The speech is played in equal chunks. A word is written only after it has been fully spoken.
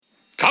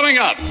Coming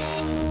up,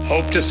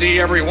 hope to see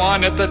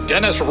everyone at the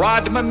Dennis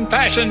Rodman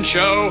Fashion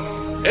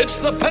Show. It's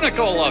the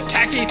pinnacle of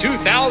tacky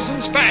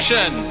 2000s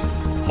fashion.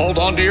 Hold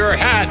on to your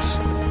hats.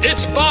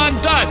 It's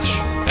Von Dutch,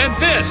 and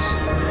this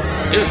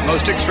is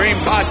Most Extreme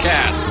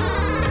Podcast.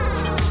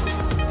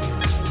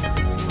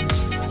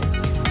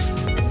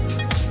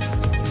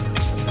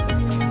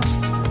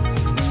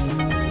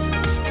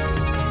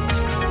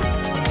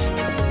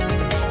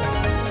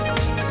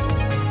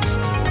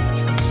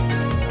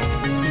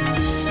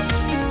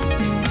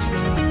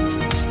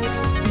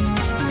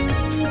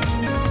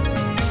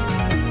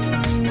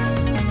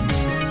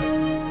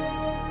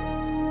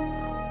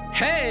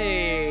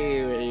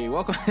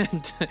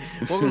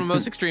 Welcome to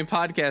Most Extreme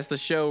Podcast, the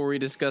show where we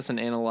discuss and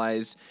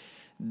analyze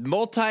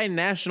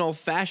multinational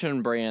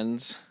fashion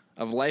brands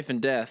of life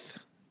and death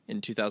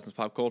in 2000s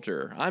pop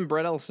culture. I'm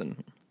Brett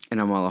Ellison.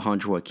 And I'm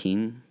Alejandro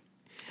Joaquin.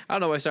 I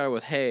don't know why I started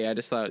with hey. I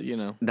just thought,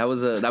 That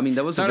was a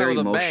very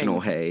emotional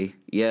hey.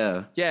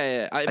 Yeah.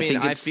 Yeah.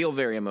 I feel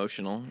very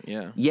emotional.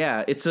 Yeah.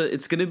 Yeah, it's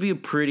going to be a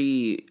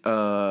pretty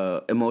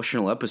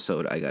emotional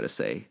episode, I got to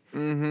say.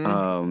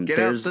 Mm-hmm. Get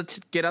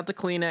out the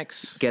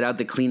Kleenex. Get out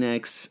the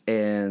Kleenex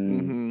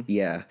and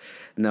yeah.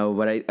 No,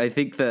 but I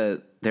think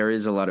that there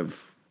is a lot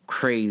of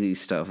crazy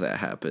stuff that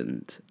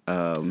happened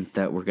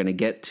that we're going to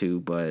get to,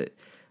 but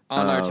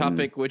on our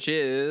topic, which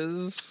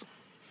is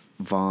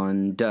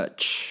Von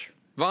Dutch.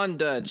 Von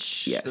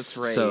Dutch. Yes. That's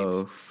right.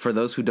 So for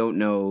those who don't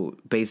know,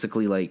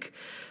 basically like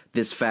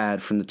this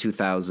fad from the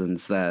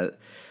 2000s that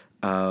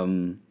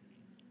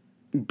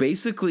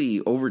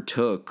basically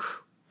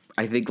overtook,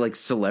 I think, like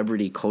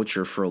celebrity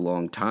culture for a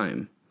long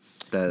time.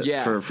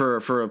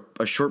 For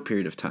a short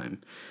period of time.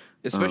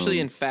 Especially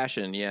in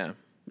fashion, yeah.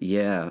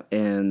 Yeah,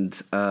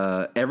 and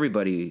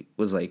everybody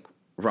was like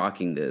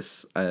rocking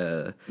this.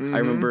 I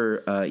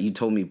remember you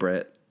told me,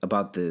 Brett,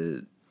 about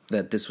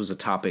that this was a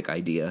topic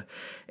idea,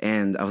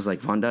 and I was like,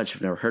 Von Dutch,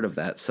 I've never heard of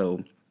that.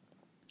 So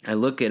I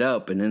look it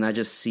up, and then I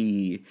just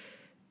see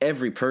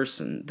every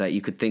person that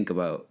you could think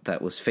about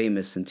that was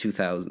famous in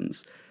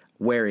 2000s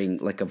wearing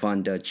like a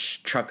Von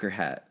Dutch trucker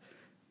hat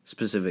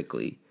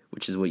specifically,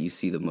 which is what you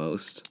see the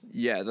most.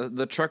 Yeah,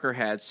 the trucker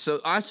hats. So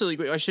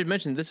actually, I should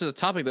mention this is a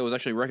topic that was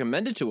actually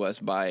recommended to us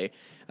by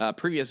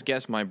previous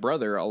guest, my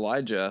brother,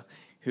 Elijah,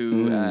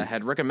 who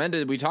had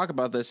recommended we talk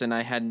about this, and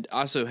I had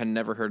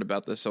never heard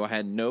about this, so I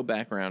had no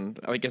background.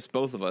 I guess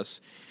both of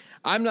us.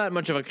 I'm not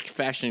much of a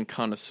fashion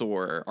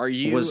connoisseur. Are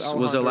you?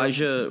 Was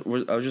Elijah?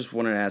 I was just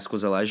wanting to ask: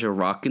 was Elijah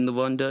rocking the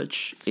Von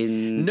Dutch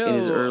in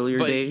his earlier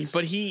days?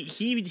 But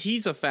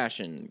he's a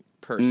fashion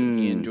person.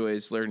 He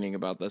enjoys learning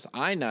about this.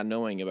 I not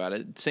knowing about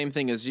it. Same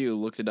thing as you.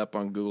 Looked it up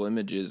on Google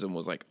Images and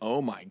was like,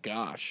 oh my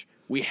gosh.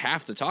 We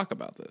have to talk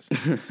about this.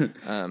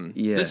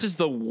 Yeah. This is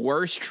the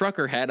worst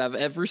trucker hat I've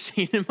ever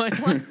seen in my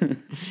life.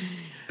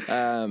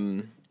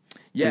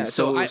 Yeah, and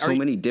so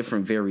many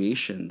different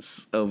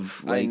variations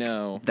of like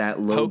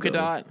that logo. Polka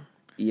dot.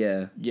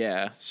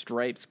 Yeah.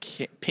 Stripes,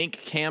 pink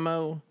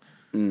camo.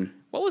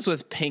 What was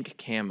with pink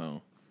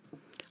camo?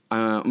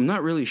 I'm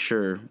not really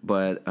sure,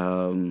 but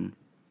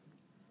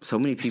so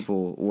many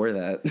people wore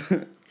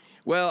that.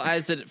 Well,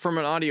 from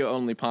an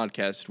audio-only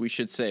podcast, we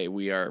should say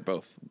we are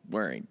both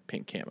wearing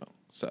pink camo.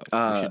 So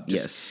we should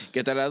just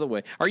get that out of the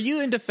way. Are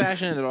you into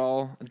fashion at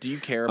all? Do you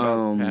care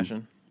about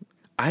fashion?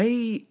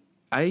 I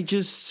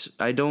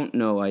don't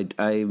know.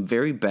 I'm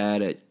very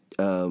bad at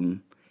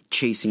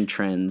chasing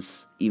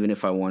trends, even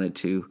if I wanted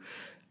to.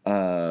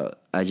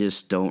 I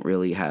just don't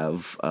really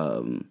have.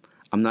 I'm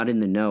not in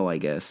the know, I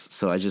guess.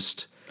 So I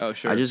just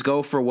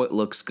go for what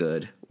looks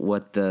good,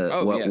 what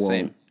won't,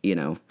 same.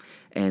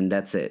 And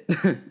that's it.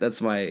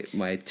 That's my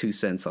 2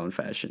 cents on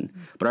fashion.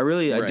 But I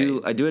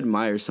do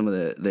admire some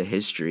of the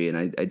history,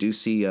 and I do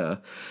see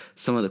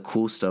some of the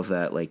cool stuff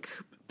that like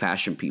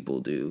fashion people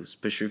do,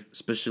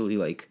 especially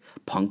like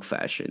punk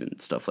fashion and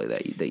stuff like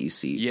that you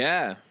see.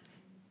 Yeah.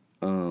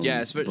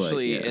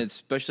 Especially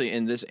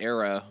in this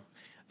era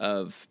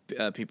of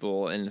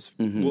people, and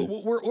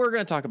we're going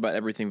to talk about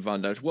everything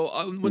Von Dutch. Well,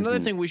 another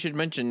thing we should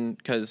mention,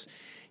 because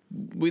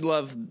we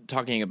love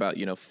talking about,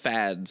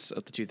 fads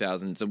of the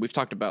 2000s, and we've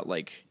talked about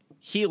like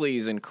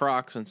Heelys and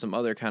Crocs and some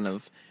other kind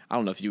of, I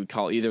don't know if you would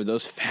call either of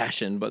those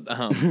fashion, but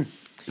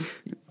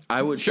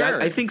I would.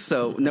 Sure. I think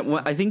so.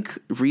 I think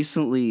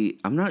recently,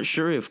 I'm not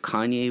sure if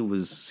Kanye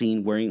was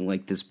seen wearing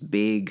like this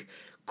big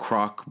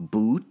Croc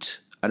boot.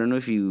 I don't know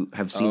if you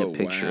have seen a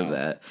picture of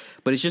that,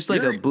 but it's just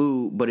like a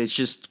boot, but it's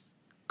just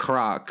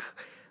Croc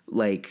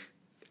like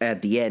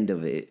at the end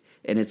of it,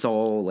 and it's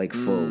all like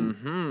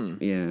foam.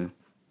 Yeah.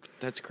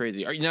 That's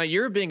crazy.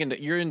 You're a big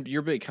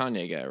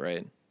Kanye guy,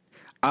 right?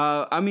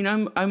 I mean,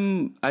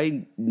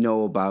 I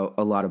know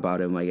a lot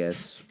about him, I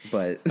guess,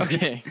 but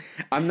okay.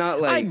 I'm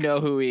not like I know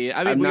who he is.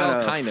 I mean, we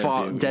all kind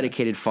of do.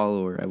 Dedicated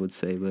follower, I would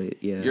say,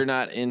 but yeah. You're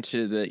not a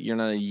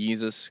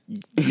Yeezus.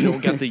 You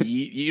don't got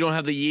you don't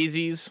have the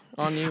Yeezys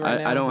on you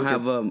right now. I don't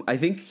have I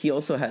think he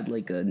also had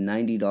like a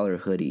 $90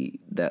 hoodie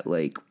that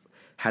like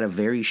had a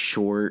very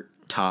short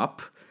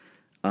top.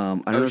 I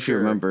don't know if you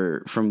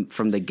remember from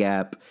the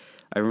Gap.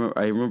 I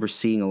remember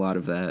seeing a lot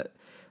of that.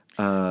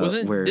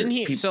 Didn't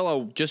he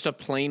sell just a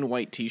plain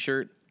white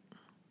T-shirt?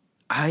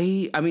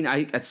 I mean,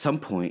 at some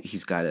point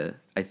he's got to.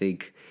 I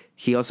think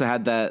he also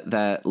had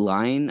that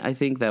line. I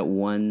think that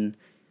one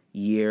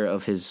year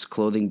of his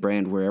clothing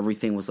brand where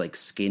everything was like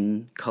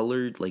skin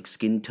colored, like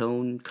skin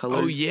tone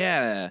colored. Oh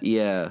yeah,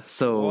 yeah.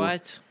 So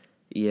what?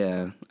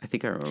 Yeah, I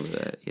think I remember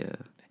that. Yeah.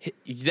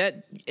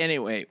 That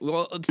anyway.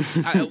 Well,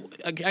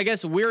 I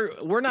guess we're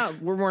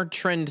more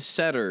trend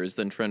setters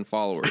than trend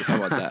followers. How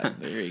about that?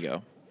 There you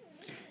go.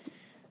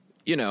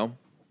 You know,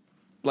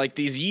 like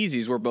these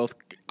Yeezys we're both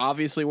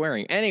obviously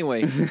wearing.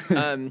 Anyway,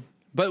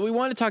 but we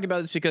want to talk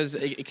about this because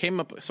it came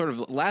up sort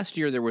of last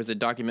year. There was a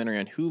documentary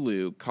on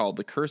Hulu called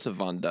The Curse of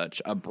Von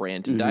Dutch, a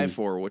brand to die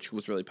for, which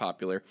was really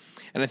popular.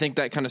 And I think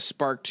that kind of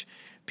sparked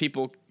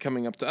people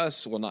coming up to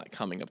us. Well, not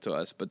coming up to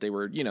us, but they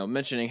were,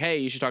 mentioning, hey,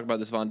 you should talk about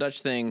this Von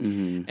Dutch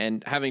thing,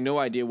 and having no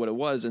idea what it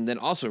was. And then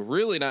also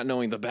really not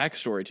knowing the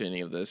backstory to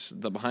any of this,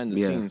 the behind the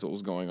scenes, what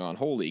was going on.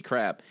 Holy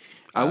crap.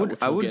 Which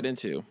we'll get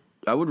into.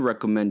 I would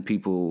recommend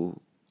people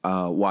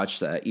watch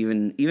that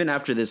even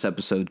after this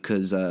episode,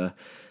 because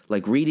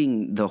like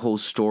reading the whole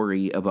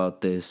story about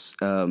this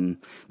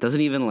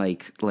doesn't even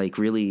like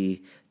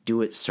really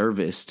do it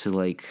service to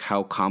like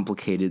how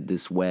complicated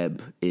this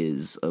web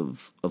is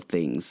of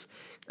things.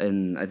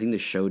 And I think the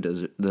show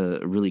does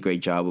a really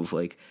great job of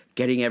like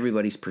getting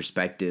everybody's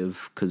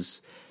perspective,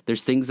 because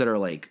there's things that are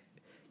like,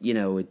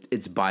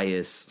 it's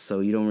biased, so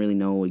you don't really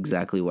know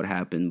exactly what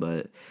happened.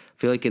 But I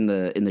feel like in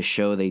the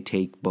show they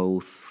take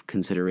both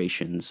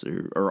considerations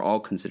or all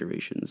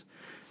considerations.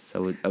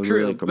 So I would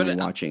really recommend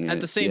watching it.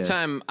 At the same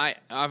time,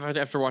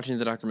 after watching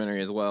the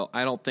documentary as well,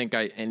 I don't think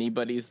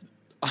anybody's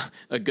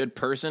a good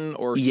person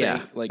or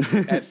say like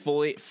at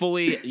fully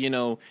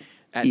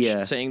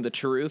saying the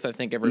truth. I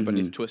think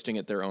everybody's twisting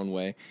it their own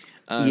way.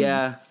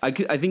 I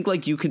think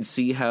like you could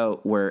see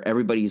where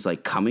everybody's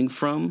like coming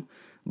from,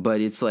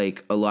 but it's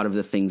like a lot of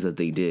the things that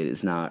they did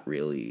is not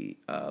really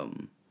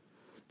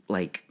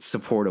like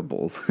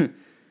supportable.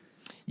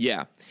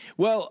 Yeah.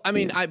 Well, I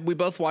mean, we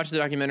both watched the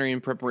documentary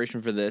in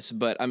preparation for this,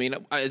 but I mean,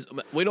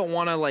 we don't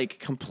want to like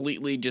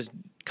completely just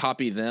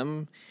copy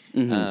them.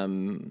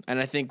 And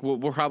I think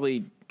we'll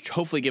probably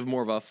hopefully give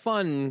more of a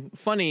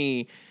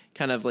funny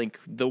kind of like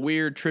the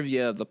weird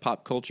trivia of the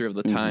pop culture of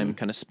the time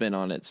kind of spin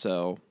on it.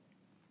 So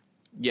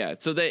yeah.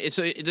 So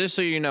just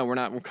so you know,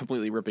 we're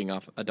completely ripping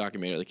off a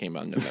documentary that came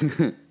out in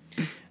November.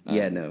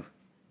 No.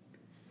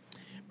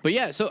 But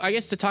yeah, so I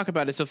guess to talk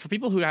about it, so for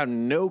people who have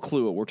no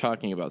clue what we're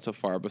talking about so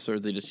far,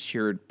 besides they just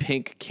heard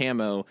pink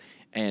camo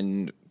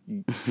and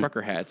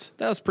trucker hats,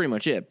 that was pretty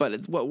much it. But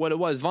it's what it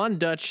was. Von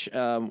Dutch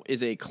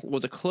was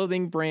a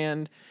clothing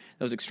brand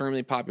that was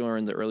extremely popular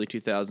in the early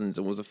 2000s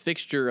and was a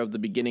fixture of the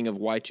beginning of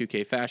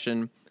Y2K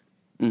fashion.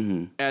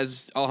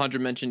 As Alejandro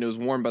mentioned, it was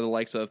worn by the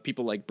likes of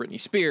people like Britney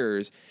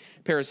Spears,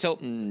 Paris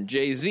Hilton,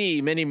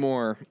 Jay-Z, many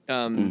more.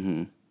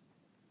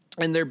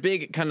 And their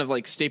big kind of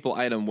like staple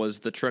item was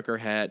the trucker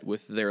hat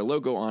with their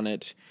logo on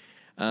it.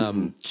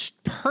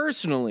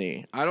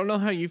 Personally, I don't know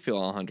how you feel,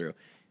 Alejandro.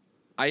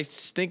 I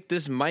think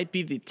this might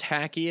be the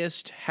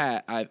tackiest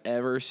hat I've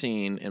ever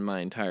seen in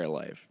my entire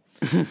life.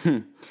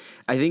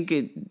 I think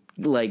it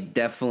like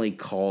definitely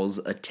calls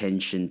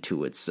attention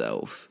to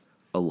itself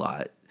a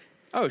lot.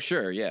 Oh,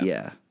 sure, yeah.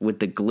 Yeah, with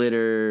the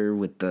glitter,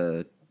 with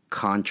the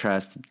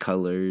contrasted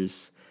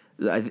colors,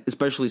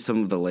 especially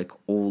some of the like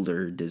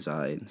older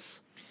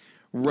designs.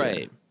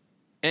 Right.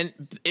 Yeah.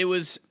 And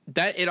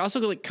it also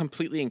like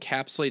completely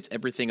encapsulates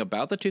everything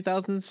about the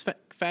 2000s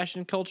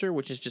fashion culture,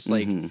 which is just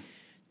like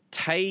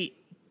tight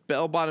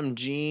bell-bottom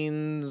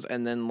jeans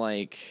and then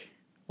like,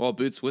 well,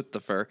 boots with the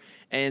fur,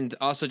 and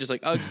also just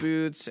like Ugg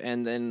boots,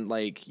 and then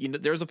like,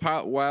 there was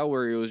a while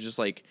where it was just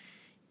like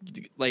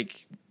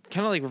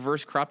kind of like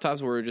reverse crop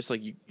tops where it just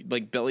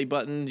like belly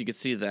button, you could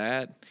see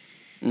that.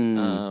 I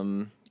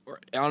don't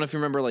know if you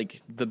remember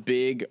like the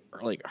big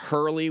like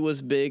Hurley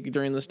was big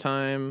during this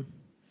time.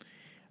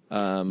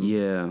 A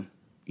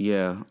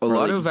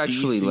lot of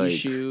actually DC like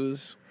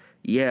shoes.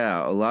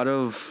 Yeah, a lot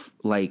of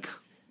like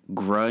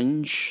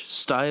grunge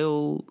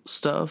style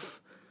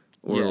stuff,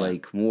 or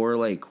like more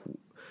like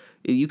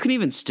you can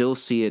even still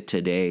see it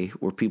today,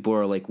 where people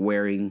are like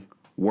wearing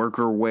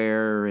worker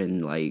wear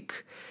and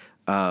like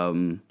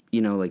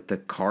like the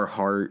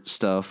Carhartt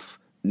stuff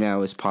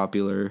now is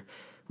popular.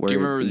 Do you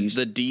remember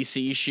the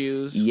DC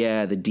shoes?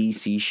 Yeah, the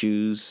DC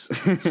shoes.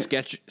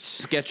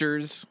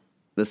 Skechers.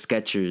 The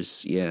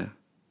Skechers, yeah.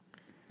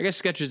 I guess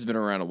Skechers has been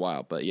around a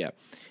while, but yeah.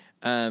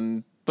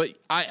 But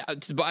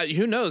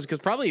who knows? Because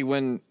probably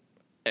when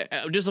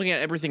just looking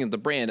at everything in the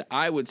brand,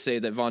 I would say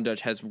that Von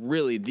Dutch has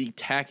really the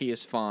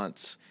tackiest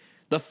fonts.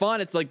 The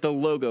font, it's like the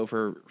logo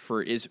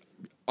for is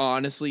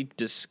honestly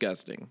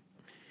disgusting.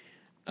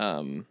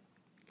 It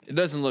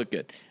doesn't look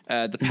good.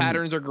 The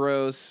patterns are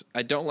gross.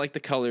 I don't like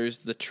the colors,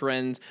 the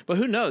trends. But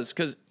who knows?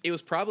 Because it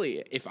was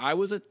probably, if I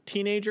was a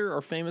teenager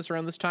or famous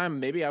around this time,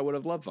 maybe I would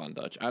have loved Von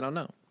Dutch. I don't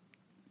know.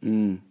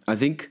 I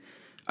think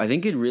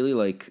it really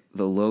like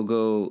the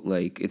logo.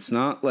 Like it's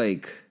not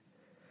like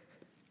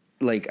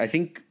I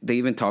think they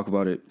even talk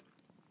about it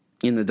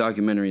in the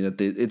documentary that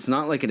it's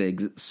not like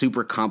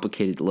super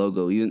complicated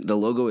logo. Even the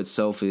logo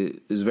itself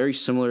is very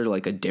similar to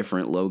like a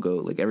different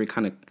logo, like every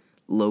kind of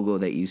logo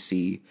that you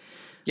see.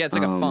 Yeah, it's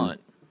like a font.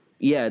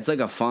 Yeah, it's like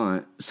a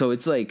font. So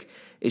it's like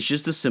it's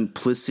just the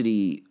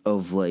simplicity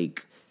of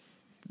like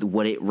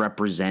what it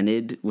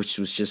represented, which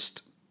was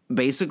just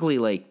basically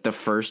like the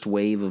first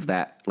wave of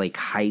that like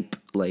hype,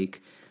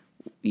 like,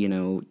 you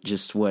know,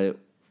 just what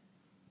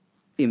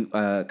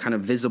kind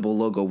of visible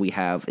logo we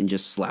have and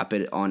just slap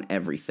it on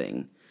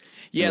everything.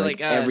 Yeah, and,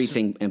 like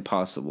everything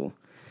impossible.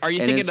 Are you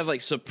thinking of like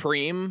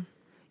Supreme?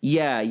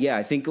 Yeah,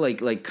 I think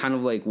like kind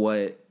of like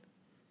what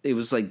it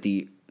was like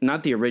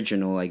not the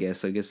original, I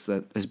guess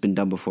that has been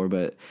done before,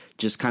 but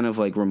just kind of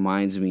like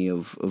reminds me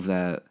of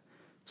that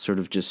sort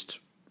of just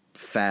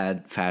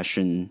fad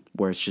fashion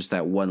where it's just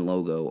that one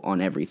logo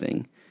on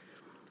everything.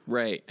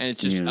 Right. And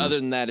it's just, other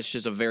than that, it's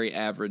just a very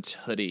average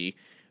hoodie.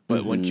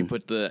 But once you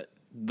put the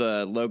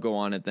logo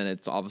on it, then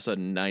it's all of a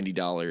sudden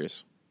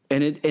 $90.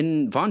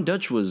 And Von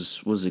Dutch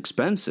was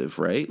expensive,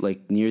 right?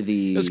 Like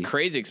it was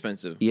crazy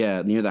expensive.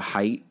 Yeah, near the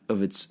height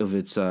of its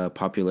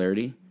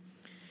popularity.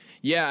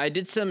 Yeah, I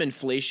did some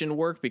inflation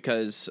work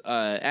because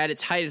at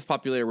its height, its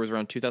popularity was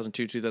around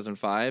 2002,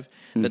 2005.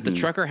 That the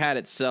trucker hat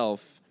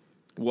itself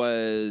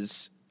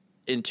was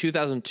in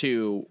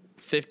 2002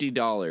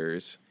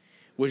 $50,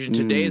 which in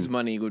today's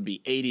money would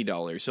be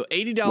 $80. So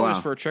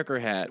 $80 for a trucker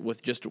hat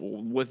with just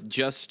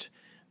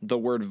the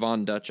word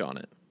Von Dutch on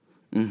it.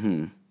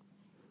 Mm-hmm.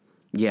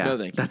 Yeah,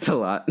 no, that's a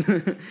lot.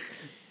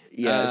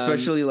 Yeah,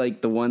 especially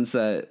like the ones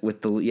that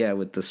with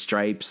the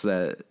stripes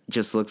that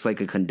just looks like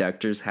a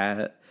conductor's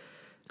hat,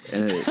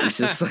 and it's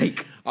just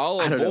like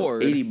all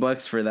aboard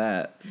 $80 for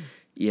that.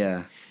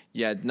 Yeah,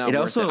 no. It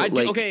also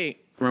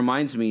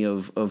reminds me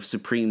of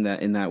Supreme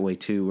that in that way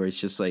too, where it's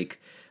just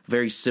like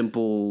very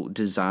simple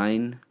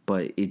design,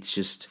 but it's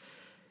just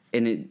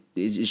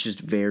it's just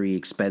very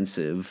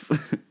expensive.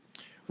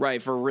 Right,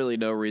 for really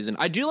no reason.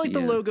 I do like the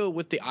logo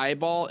with the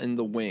eyeball and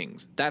the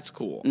wings. That's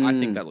cool. I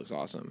think that looks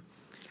awesome.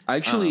 I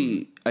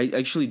actually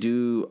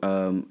do.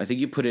 I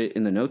think you put it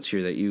in the notes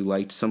here that you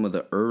liked some of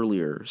the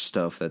earlier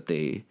stuff that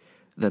the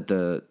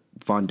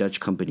Von Dutch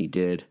company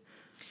did.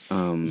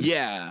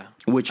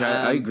 Which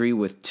I agree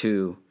with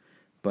too.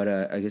 But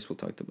I guess we'll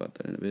talk about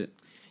that in a bit.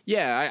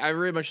 Yeah, I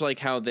very much like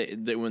how they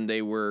when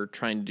they were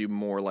trying to do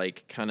more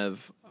like kind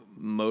of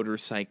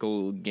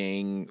motorcycle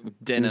gang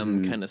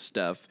denim kind of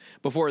stuff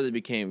before they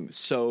became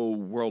so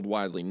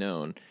worldwide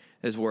known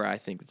is where I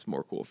think it's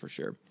more cool for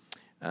sure.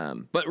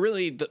 But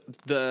really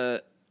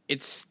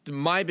it's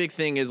my big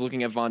thing is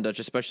looking at Von Dutch,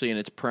 especially in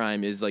its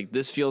prime, is like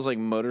this feels like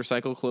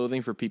motorcycle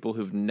clothing for people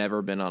who've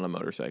never been on a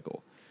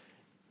motorcycle.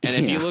 And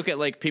if you look at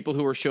like people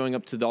who are showing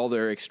up to all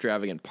their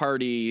extravagant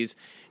parties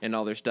and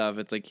all their stuff,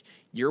 it's like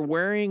you're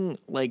wearing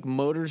like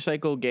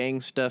motorcycle gang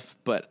stuff,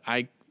 but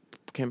I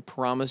can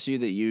promise you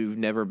that you've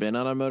never been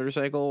on a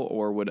motorcycle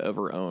or would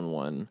ever own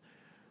one.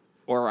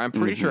 Or I'm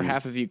pretty sure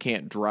half of you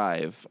can't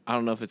drive. I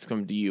don't know if it's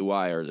come to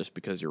UI or just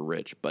because you're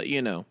rich, but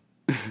you know.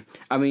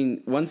 I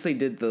mean, once they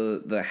did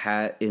the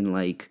hat in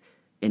like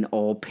in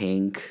all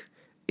pink,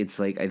 it's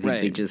like I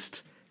think they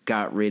just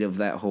got rid of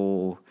that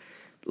whole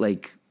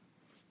like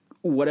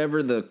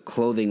whatever the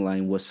clothing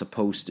line was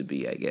supposed to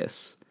be, I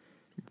guess.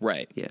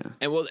 Right. Yeah.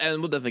 And we'll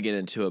definitely get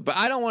into it. But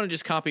I don't want to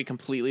just copy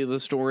completely the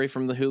story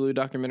from the Hulu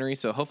documentary.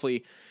 So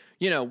hopefully,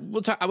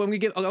 we'll talk. I'll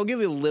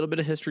give you a little bit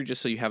of history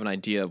just so you have an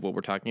idea of what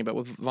we're talking about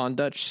with Von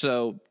Dutch.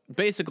 So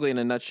basically, in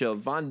a nutshell,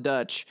 Von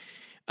Dutch,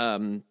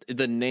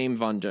 the name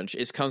Von Dutch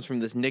comes from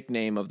this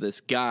nickname of this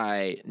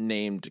guy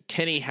named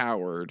Kenny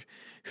Howard,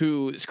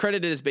 who is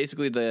credited as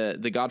basically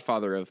the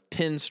godfather of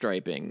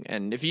pinstriping.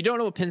 And if you don't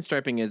know what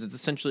pinstriping is, it's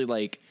essentially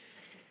like,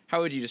 how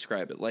would you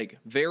describe it? Like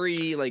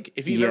very like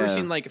if you've ever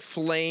seen like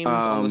flames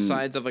on the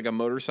sides of like a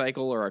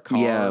motorcycle or a car.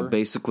 Yeah,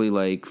 basically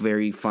like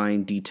very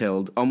fine,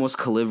 detailed, almost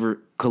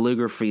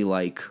calligraphy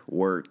like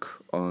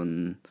work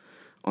on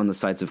the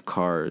sides of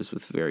cars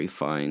with very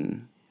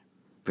fine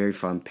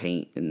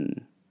paint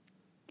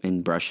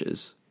and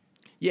brushes.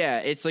 Yeah,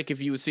 it's like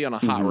if you would see on a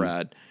hot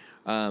rod.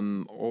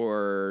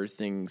 Or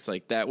things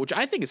like that, which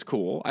I think is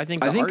cool. I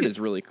think art is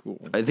really cool.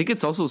 I think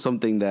it's also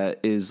something that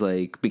is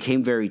like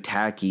became very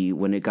tacky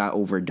when it got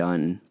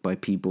overdone by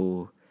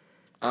people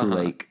who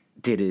like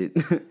did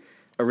it,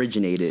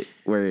 originated.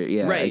 Where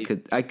you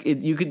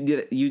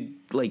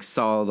like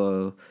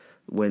saw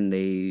when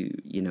they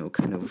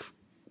kind of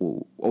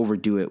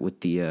overdo it with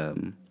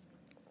the.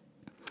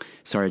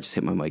 Sorry, I just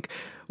hit my mic.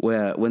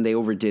 When they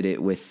overdid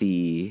it with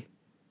the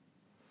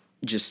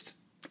just.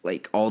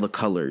 Like all the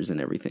colors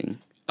and everything.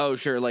 Oh,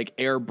 sure. Like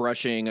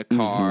airbrushing a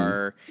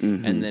car.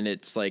 And then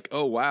it's like,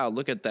 oh, wow,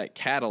 look at that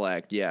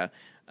Cadillac. Yeah.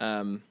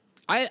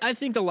 I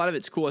think a lot of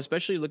it's cool,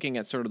 especially looking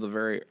at sort of the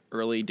very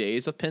early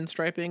days of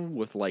pinstriping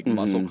with like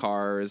muscle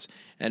cars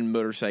and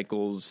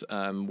motorcycles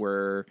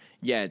where,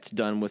 it's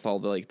done with all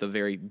the like the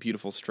very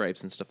beautiful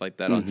stripes and stuff like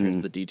that on terms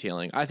of the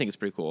detailing. I think it's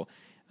pretty cool.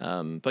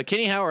 But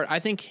Kenny Howard, I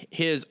think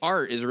his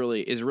art is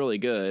really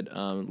good.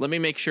 Let me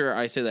make sure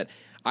I say that.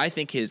 I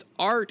think his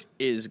art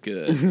is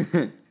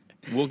good.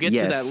 We'll get to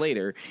that Yes.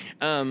 later.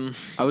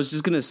 I was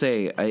just gonna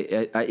say,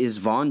 is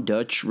Von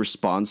Dutch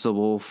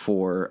responsible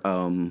for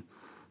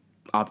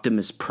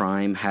Optimus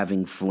Prime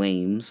having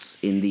flames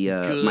in the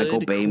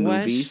Michael Bay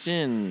movies?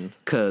 Question.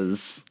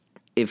 Because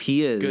if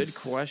he is, Good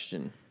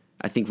question.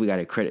 I think we got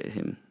to credit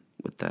him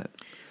with that.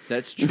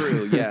 That's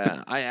true.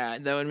 Yeah, I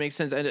that would make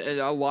sense. And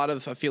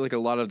I feel like a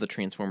lot of the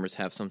Transformers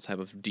have some type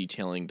of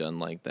detailing done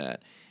like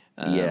that.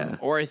 Yeah.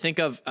 Or I think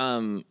of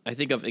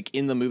like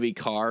in the movie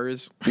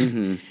Cars,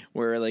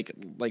 where like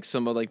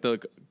some of like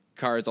the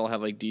cars all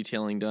have like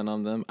detailing done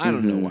on them. I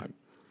don't know why.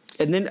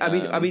 And then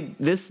I mean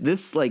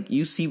this like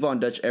you see Von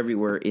Dutch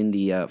everywhere in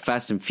the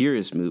Fast and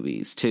Furious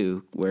movies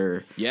too,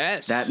 where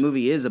Yes, that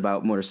movie is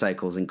about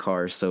motorcycles and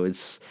cars. So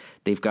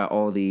they've got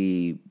all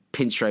the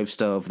pinstripe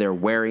stuff. They're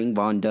wearing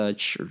Von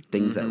Dutch or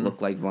things that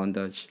look like Von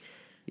Dutch.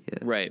 Yeah.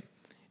 right.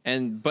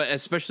 But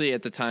especially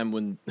at the time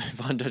when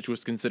Von Dutch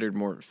was considered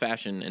more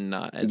fashion and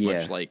not as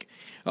much like,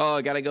 oh,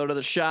 I got to go to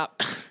the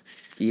shop.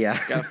 Yeah.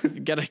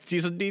 Gotta do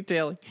some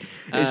detailing.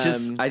 It's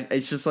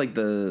just like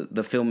the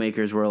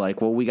filmmakers were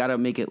like, well, we got to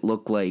make it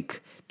look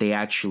like they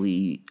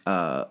actually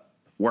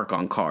work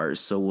on cars.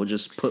 So we'll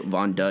just put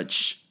Von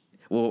Dutch.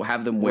 We'll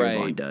have them wear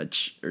Von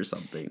Dutch or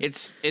something.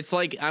 It's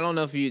like, I don't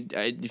know if you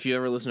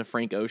ever listen to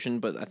Frank Ocean,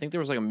 but I think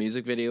there was like a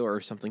music video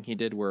or something he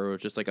did where it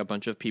was just like a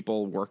bunch of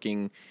people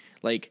working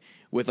like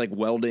with like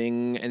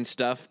welding and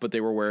stuff, but they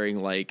were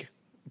wearing like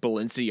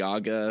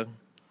Balenciaga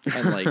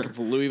and like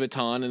Louis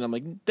Vuitton, and I'm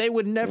like, they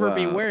would never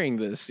be wearing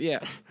this. Yeah.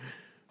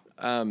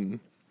 But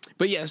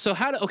yeah, so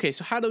how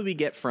do we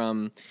get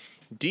from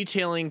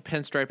detailing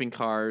pinstriping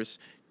cars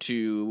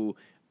to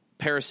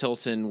Paris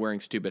Hilton wearing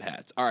stupid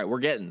hats? All right, we're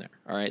getting there.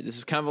 All right, this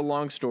is kind of a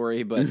long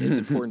story, but it's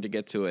important to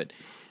get to it.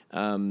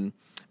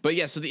 But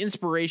yeah, so the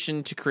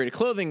inspiration to create a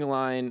clothing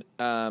line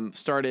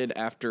started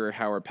after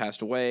Howard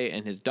passed away,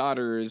 and his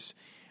daughters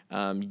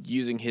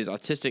using his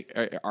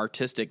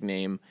artistic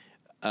name,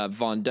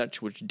 Von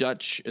Dutch, which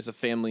Dutch is a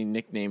family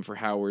nickname for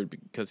Howard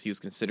because he was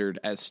considered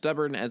as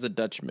stubborn as a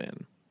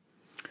Dutchman.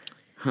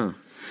 Huh.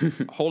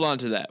 Hold on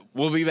to that.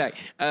 We'll be back.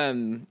 So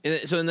in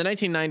the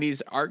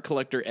 1990s, art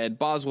collector Ed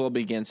Boswell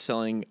began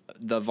selling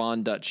the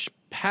Von Dutch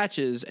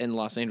patches in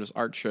Los Angeles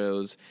art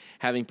shows,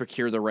 having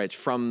procured the rights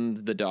from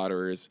the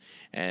daughters,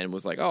 and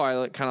was like, oh,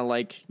 I kind of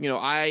like,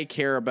 I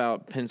care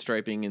about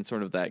pinstriping and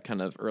sort of that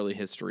kind of early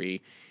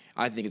history.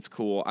 I think it's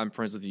cool. I'm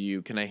friends with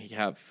you. Can I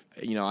have,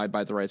 I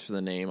buy the rights for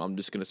the name. I'm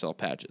just going to sell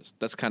patches.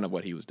 That's kind of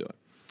what he was doing.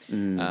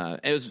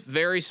 It was a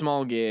very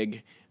small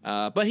gig.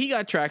 But he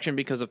got traction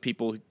because of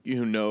people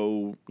who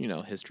know,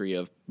 history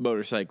of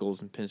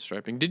motorcycles and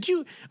pinstriping. Did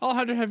you,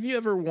 Alejandro, have you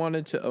ever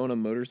wanted to own a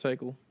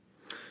motorcycle?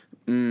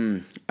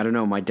 I don't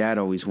know. My dad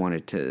always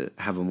wanted to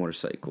have a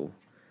motorcycle.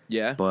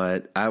 Yeah.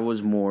 But I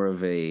was more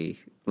of a,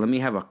 let me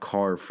have a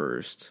car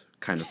first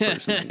kind of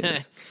person, I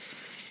guess.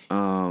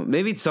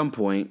 Maybe at some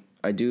point,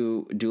 I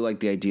do like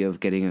the idea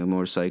of getting a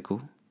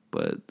motorcycle,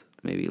 but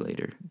maybe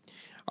later.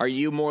 Are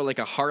you more like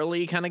a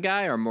Harley kind of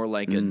guy or more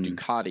like a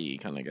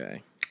Ducati kind of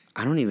guy?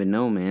 I don't even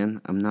know,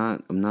 man. I'm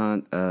not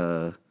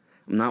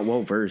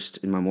well versed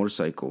in my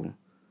motorcycle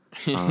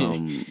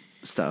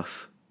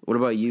stuff. What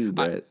about you,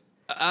 Brett?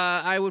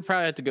 I would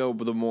probably have to go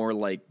with a more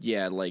like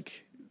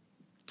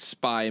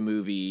spy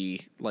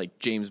movie, like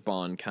James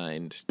Bond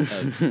kind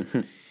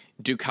of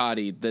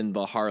Ducati than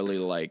the Harley,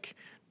 like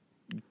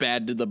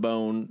bad to the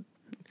bone.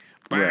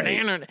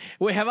 Right.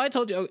 Wait, have I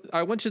told you?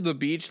 I went to the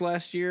beach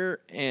last year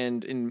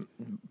and in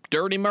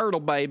Dirty Myrtle,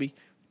 baby,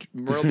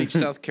 Myrtle Beach,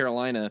 South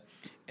Carolina.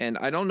 And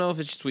I don't know if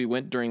it's just we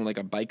went during like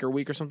a biker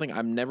week or something.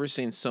 I've never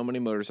seen so many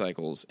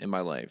motorcycles in my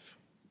life.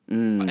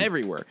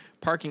 Everywhere.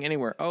 Parking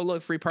anywhere. Oh,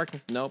 look, free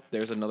parking. Nope,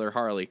 there's another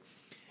Harley.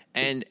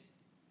 And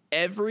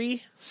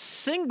every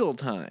single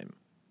time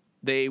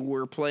they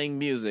were playing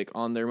music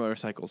on their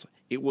motorcycles,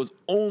 it was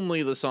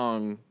only the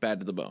song Bad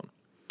to the Bone.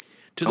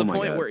 To the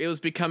point where it was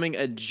becoming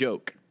a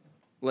joke.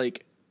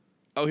 Like,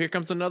 oh, here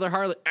comes another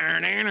Harley.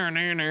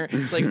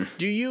 Like,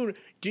 do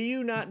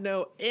you not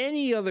know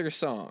any other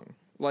song?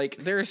 Like,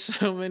 there are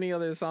so many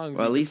other songs.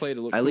 Well,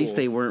 at least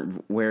they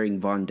weren't wearing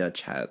Von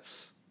Dutch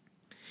hats,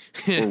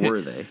 or were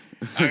they?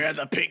 I got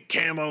the pink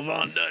camo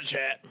Von Dutch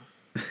hat.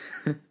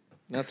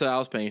 That's what I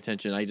was paying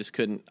attention. I just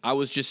couldn't. I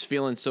was just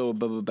feeling so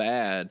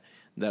bad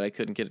that I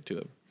couldn't get it to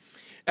him.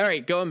 All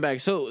right, going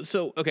back. So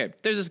okay.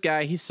 There's this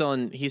guy. He's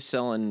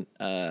selling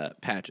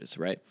patches,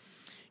 right?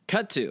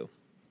 Cut to.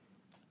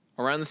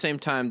 Around the same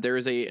time, there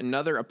is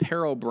another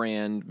apparel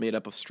brand made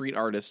up of street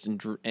artists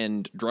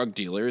and drug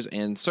dealers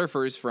and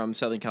surfers from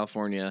Southern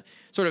California,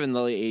 sort of in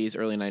the late 80s,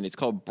 early 90s,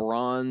 called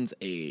Bronze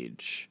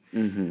Age.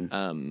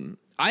 Mm-hmm.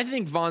 I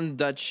think Von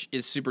Dutch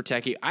is super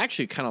tacky. I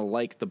actually kind of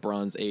like the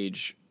Bronze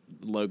Age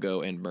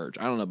logo and merch.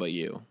 I don't know about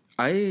you.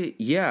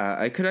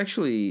 I could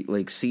actually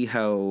like see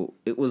how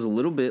it was a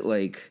little bit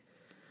like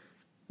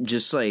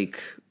just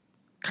like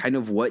kind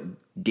of what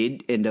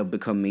did end up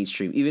become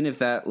mainstream, even if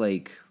that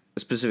like a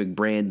specific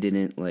brand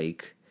didn't I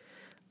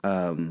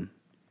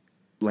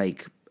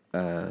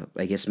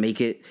guess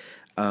make it.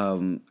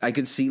 I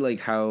could see like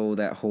how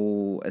that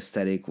whole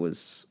aesthetic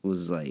was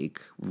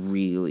like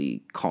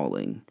really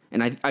calling,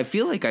 and I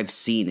feel like I've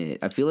seen it.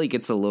 I feel like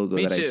it's a logo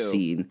Me that too. I've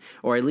seen,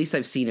 or at least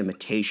I've seen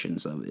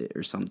imitations of it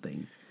or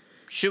something.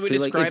 Should we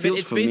Feel like describe it? feels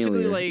It's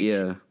basically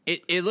familiar.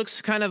 like it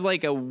looks kind of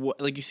like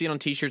like you see it on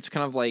t-shirts,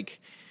 kind of like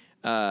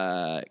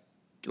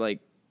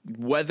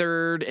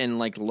weathered and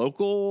like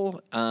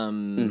local.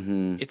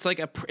 It's like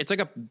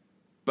a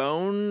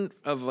bone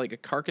of like a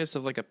carcass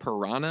of like a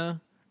piranha,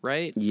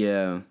 right?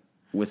 Yeah,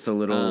 with a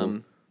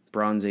little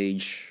Bronze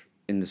Age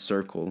in the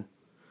circle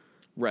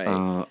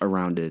Right.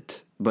 around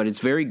it, but it's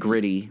very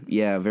gritty.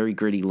 Yeah, very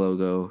gritty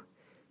logo.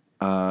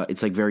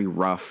 It's like very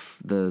rough.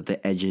 The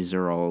edges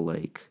are all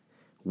like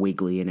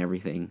wiggly and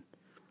everything.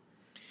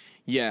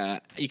 Yeah,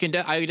 you can.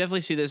 I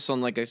definitely see this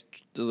on like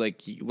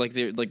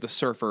the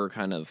surfer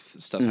kind of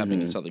stuff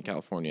happening in Southern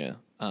California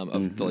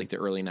of the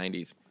early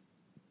 '90s.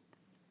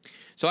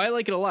 So I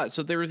like it a lot.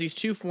 So there were these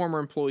two former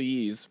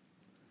employees,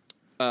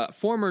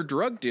 former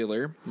drug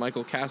dealer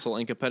Michael Castle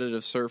and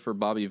competitive surfer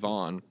Bobby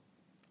Vaughn,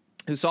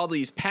 who saw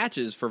these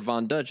patches for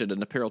Von Dutch at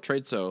an apparel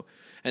trade show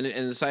and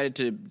decided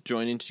to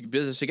join into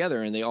business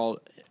together, and they all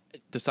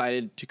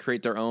decided to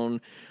create their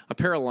own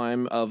apparel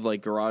line of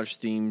like garage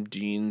themed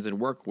jeans and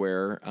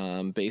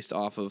workwear based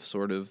off of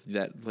sort of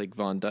that like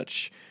Von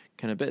Dutch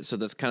kind of bit. So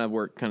that's kind of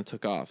where it kind of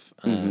took off.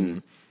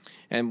 And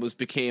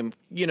became,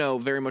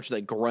 very much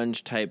that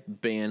grunge type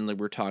band that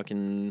we're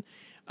talking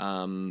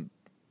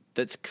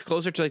that's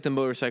closer to like the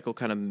motorcycle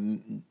kind of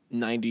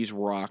 90s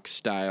rock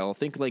style.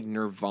 Think like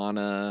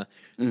Nirvana,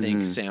 think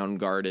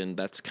Soundgarden.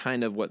 That's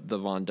kind of what the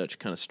Von Dutch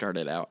kind of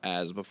started out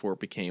as before it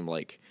became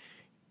like,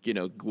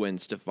 Gwen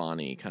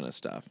Stefani kind of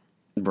stuff.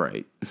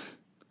 Right.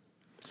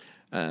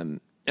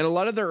 And a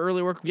lot of their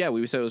early work,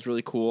 we said it was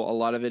really cool. A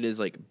lot of it is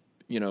like,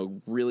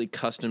 really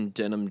custom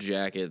denim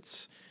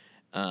jackets,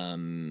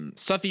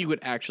 stuff you would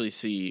actually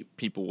see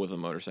people with a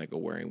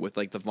motorcycle wearing, with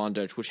like the Von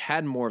Dutch, which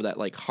had more of that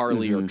like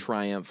Harley or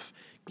Triumph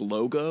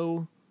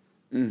logo.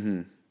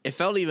 It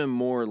felt even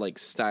more like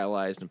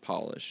stylized and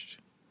polished.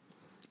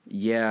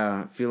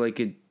 Yeah, I feel like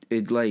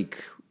it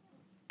like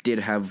did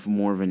have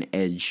more of an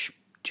edge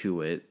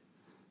to it.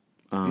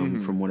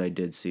 From what I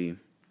did see.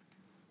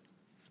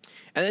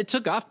 And it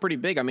took off pretty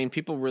big. I mean,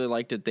 people really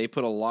liked it. They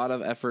put a lot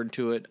of effort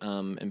into it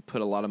and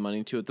put a lot of money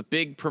into it. The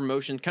big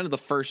promotion, kind of the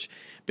first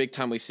big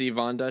time we see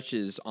Von Dutch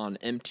is on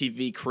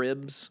MTV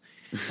Cribs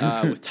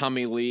with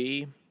Tommy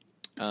Lee,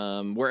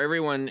 where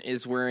everyone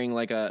is wearing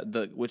like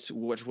which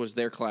was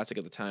their classic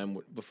at the time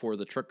before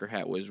the trucker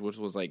hat which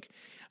was like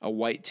a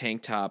white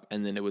tank top,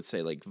 and then it would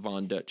say like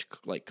Von Dutch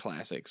like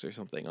classics or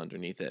something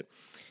underneath it.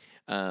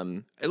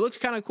 It looked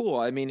kind of cool.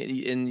 I mean,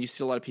 and you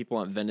see a lot of people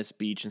on Venice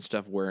Beach and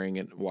stuff wearing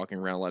it, walking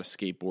around, a lot of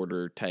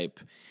skateboarder type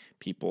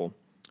people.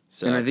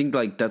 So, and I think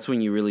like that's when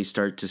you really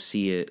start to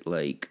see it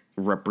like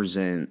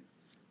represent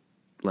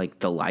like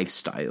the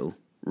lifestyle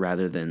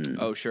rather than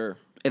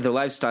the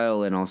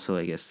lifestyle, and also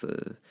I guess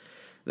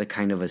the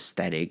kind of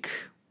aesthetic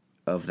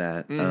of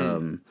that.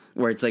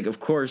 Where it's like,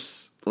 of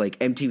course, like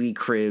MTV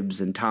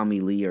Cribs and Tommy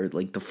Lee are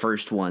like the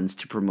first ones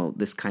to promote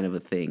this kind of a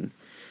thing.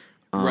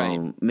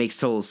 Right. Makes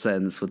total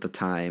sense with the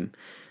time.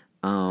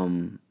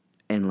 And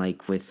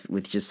like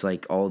with just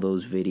like all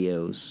those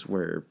videos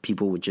where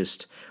people would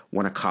just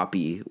want to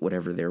copy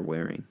whatever they're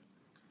wearing.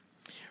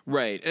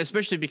 Right.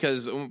 Especially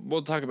because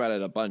we'll talk about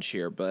it a bunch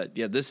here, but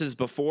yeah, this is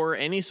before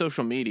any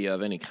social media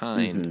of any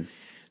kind.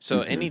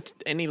 So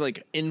any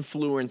like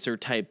influencer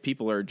type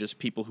people are just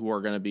people who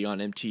are going to be on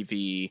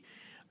MTV,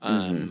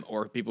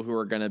 or people who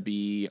are going to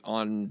be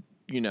on,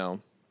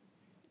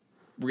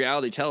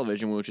 reality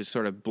television, which is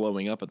sort of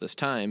blowing up at this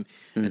time.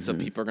 And so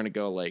people are going to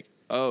go like,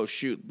 oh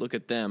shoot, look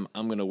at them,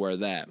 I'm going to wear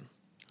that.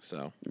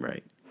 So,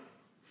 right.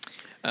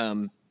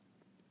 And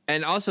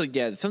also,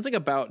 something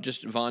about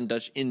just Von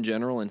Dutch in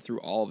general and through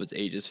all of its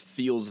ages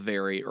feels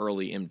very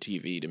early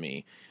MTV to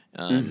me.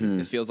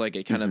 It feels like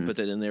it kind of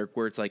puts it in there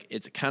where it's like,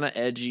 it's kind of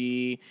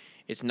edgy.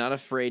 It's not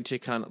afraid to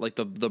kind of like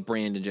the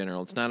brand in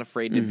general. It's not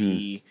afraid to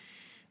be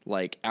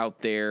like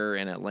out there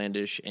and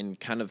outlandish and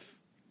kind of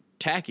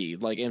tacky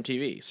like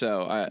MTV.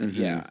 So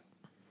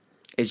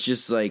it's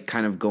just like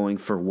kind of going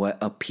for what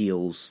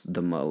appeals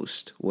the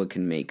most, what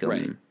can make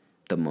them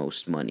the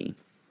most money.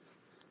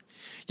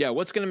 Yeah,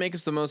 what's going to make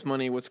us the most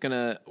money? What's going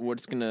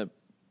to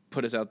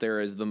put us out there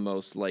as the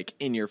most like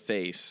in your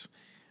face,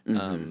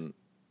 kind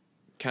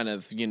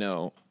of,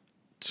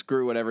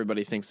 screw what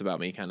everybody thinks about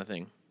me kind of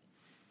thing.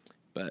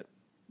 But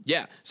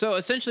yeah, so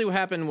essentially what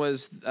happened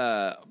was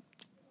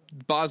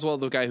Boswell,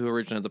 the guy who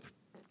originally had the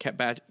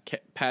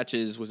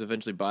patches, was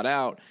eventually bought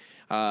out.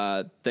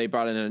 They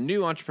brought in a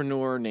new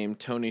entrepreneur named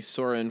Tony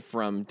Soren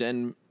from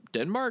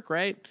Denmark,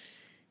 right?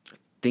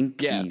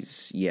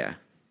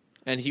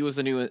 And he was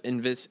the new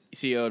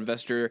CEO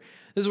investor.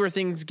 This is where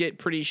things get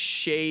pretty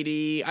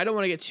shady. I don't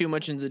want to get too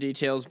much into the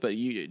details, but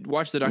you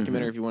watch the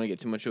documentary if you want to get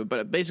too much of it.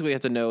 But basically, you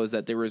have to know is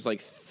that there was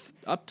like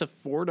up to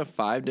 4 to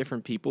 5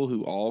 different people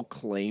who all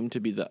claimed to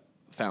be the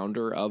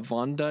founder of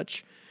Von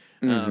Dutch.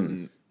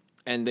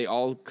 and they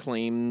all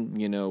claim,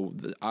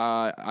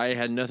 I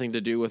had nothing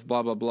to do with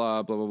blah, blah,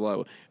 blah, blah, blah, blah.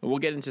 And we'll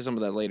get into some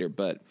of that later.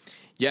 But,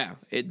 yeah,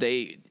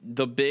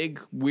 the big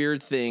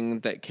weird thing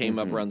that came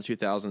up around the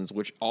 2000s,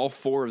 which all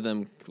four of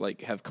them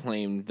have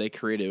claimed they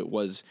created,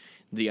 was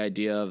the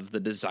idea of the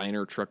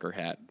designer trucker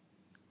hat.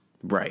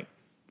 Right.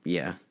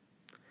 Yeah.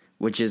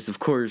 Which is, of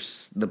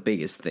course, the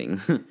biggest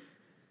thing.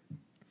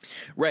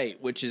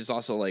 Right, which is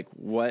also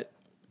what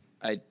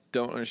I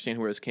don't understand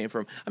where this came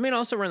from. I mean,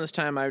 also around this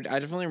time, I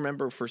definitely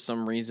remember for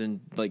some reason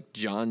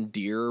John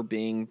Deere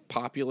being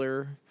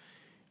popular,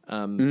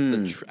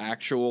 the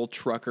actual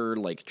trucker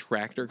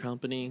tractor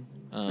company.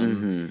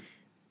 But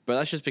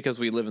that's just because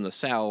we live in the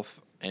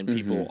South and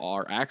people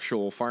are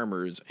actual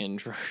farmers and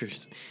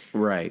truckers,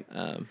 right?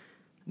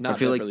 Not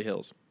Beverly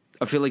Hills.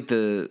 I feel like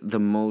the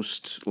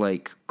most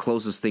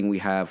closest thing we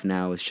have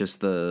now is just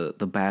the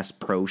Bass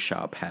Pro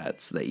Shop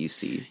hats that you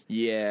see.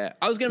 Yeah,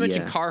 I was gonna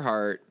mention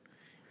Carhartt.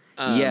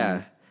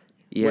 Yeah.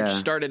 Which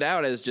started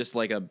out as just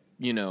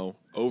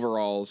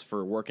overalls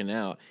for working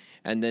out,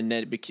 and then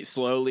it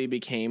slowly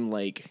became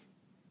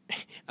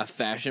a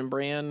fashion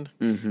brand.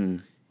 Mm-hmm.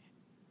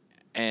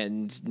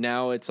 And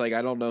now it's I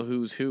don't know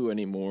who's who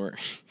anymore.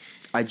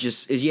 It's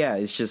just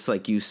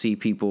you see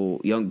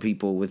young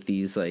people with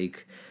these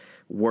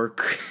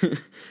work,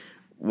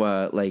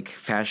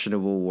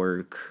 fashionable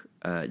work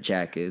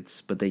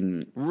jackets, but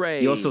then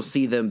you also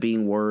see them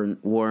being worn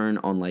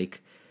on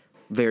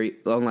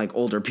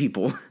older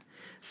people.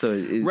 So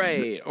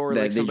or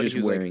they're somebody just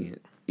who's wearing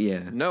it.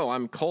 Yeah. No,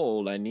 I'm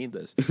cold. I need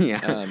this.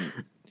 Yeah.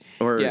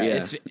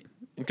 It's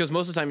because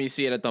most of the time you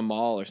see it at the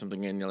mall or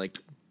something, and you're like,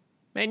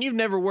 man, you've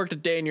never worked a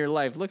day in your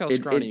life. Look how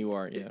scrawny you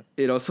are. Yeah.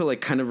 It also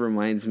kind of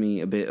reminds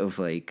me a bit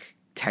of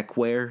tech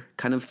wear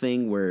kind of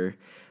thing where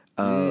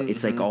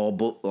it's all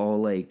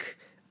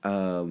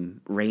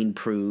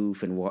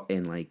rainproof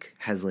and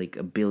has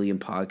a billion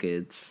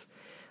pockets.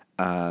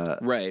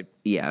 Right.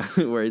 Yeah.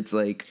 Where it's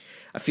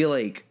I feel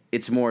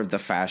it's more of the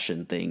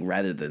fashion thing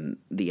rather than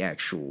the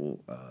actual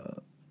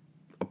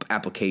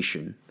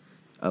application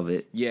of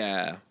it.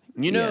 Yeah.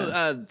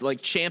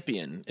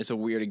 Champion is a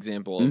weird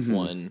example of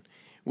one,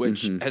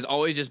 which has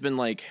always just been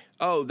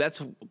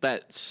that's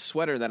that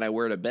sweater that I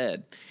wear to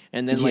bed.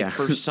 And then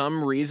for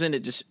some reason, it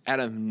just out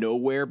of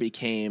nowhere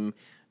became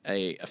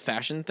a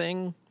fashion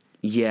thing.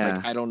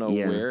 Yeah. I don't know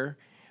where.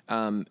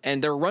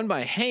 And they're run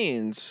by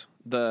Hanes,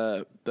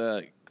 the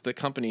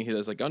company who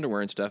does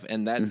underwear and stuff,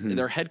 and that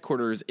their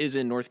headquarters is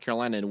in North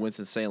Carolina in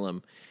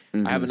Winston-Salem.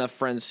 I have enough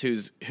friends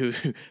whose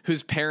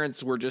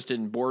parents were just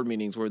in board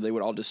meetings where they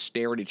would all just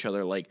stare at each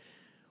other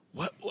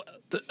what?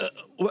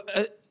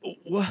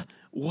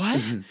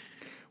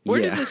 Where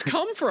did this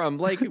come from?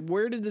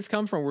 Where did this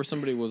come from? Where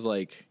somebody was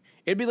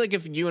it'd be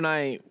if you and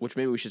I, which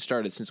maybe we should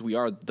start it since we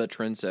are the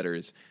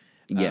trendsetters.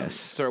 Yes.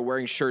 Start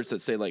wearing shirts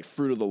that say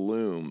Fruit of the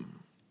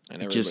Loom.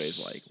 And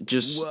everybody's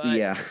what?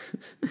 Yeah.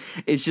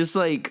 It's just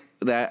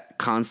that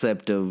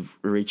concept of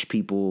rich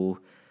people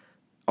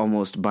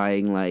almost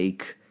buying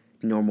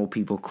normal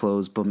people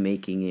clothes, but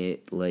making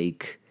it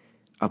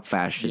a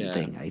fashion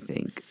thing, I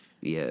think.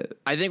 Yeah.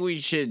 I think we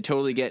should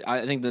totally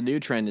I think the new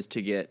trend is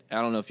to get,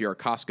 I don't know if you're a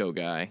Costco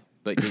guy,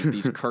 but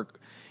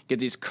get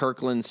these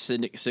Kirkland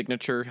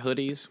signature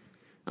hoodies.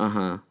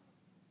 Uh-huh.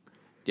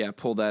 Yeah,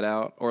 pull that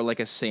out. Or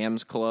a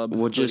Sam's Club.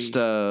 We'll hoodie. just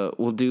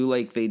we'll do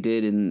like they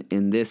did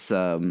in this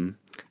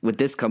with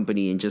this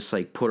company and just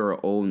put our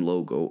own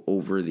logo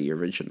over the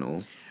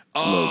original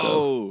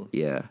logo.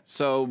 Yeah.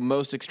 So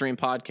Most Extreme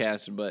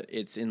Podcast, but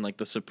it's in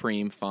the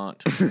Supreme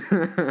font.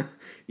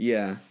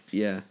 Yeah.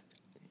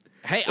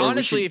 Hey,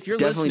 honestly, if you're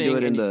listening,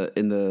 definitely do it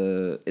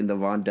in the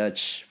Von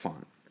Dutch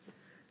font.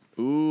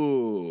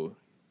 Ooh.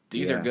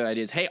 These are good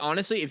ideas. Hey,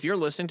 honestly, if you're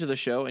listening to the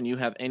show and you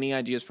have any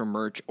ideas for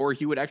merch, or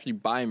you would actually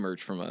buy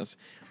merch from us,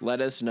 let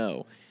us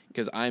know,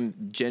 because I'm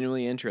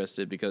genuinely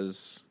interested,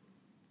 because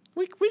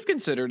we've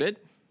considered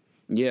it.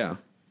 Yeah.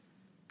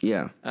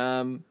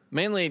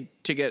 Mainly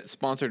to get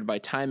sponsored by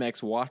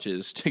Timex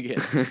watches to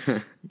get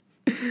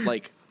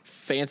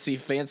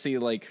fancy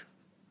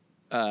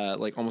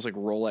almost like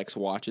Rolex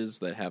watches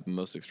that have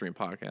Most Extreme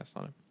Podcast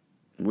on it.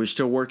 We're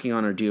still working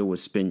on our deal with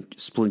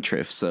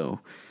Splintrift, so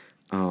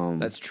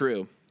that's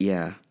true.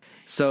 Yeah.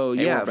 So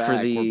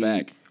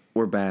hey,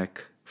 we're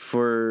back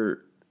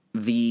for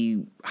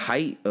the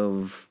height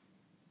of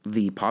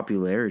the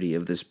popularity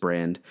of this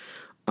brand.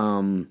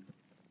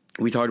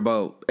 We talked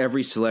about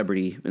every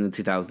celebrity in the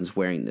 2000s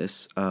wearing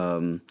this,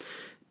 and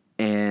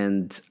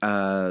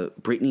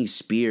Britney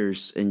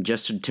Spears and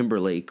Justin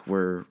Timberlake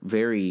were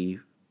very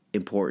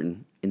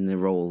important in the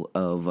role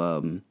of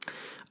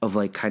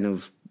kind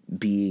of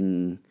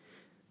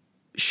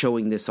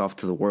showing this off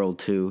to the world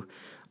too.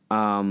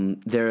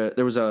 There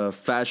was a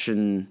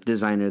fashion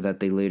designer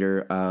that they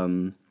later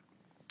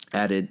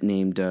added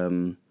named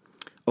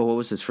what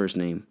was his first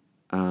name?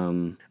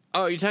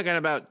 You're talking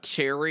about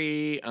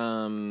Terry,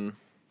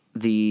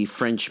 the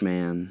French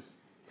man.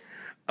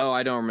 Oh,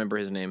 I don't remember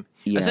his name.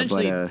 Yeah,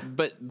 essentially,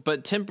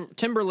 but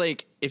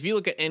Timberlake. If you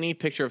look at any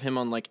picture of him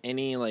on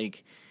any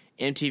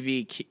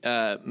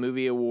MTV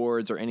movie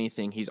awards or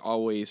anything, he's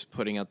always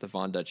putting out the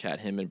Von Dutch hat,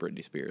 him and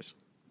Britney Spears.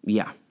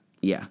 Yeah.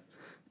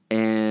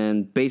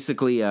 And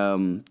basically,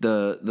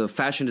 the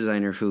fashion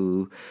designer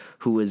who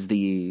was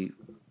the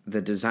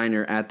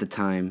designer at the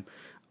time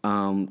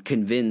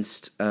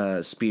convinced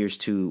Spears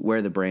to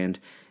wear the brand,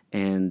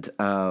 and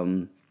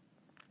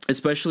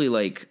especially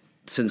like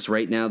since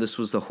right now this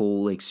was the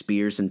whole like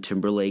Spears and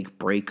Timberlake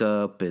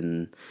breakup,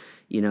 and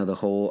the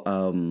whole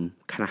kind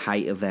of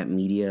height of that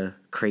media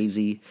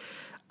crazy,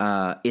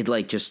 it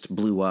like just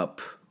blew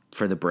up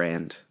for the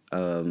brand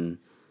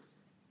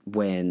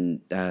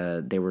when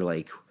they were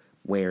like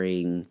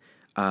wearing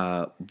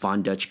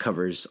Von Dutch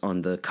covers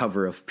on the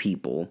cover of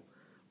People,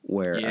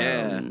 where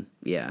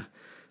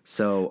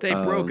so they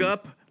broke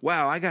up.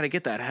 Wow, I got to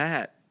get that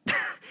hat.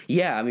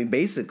 Yeah, I mean,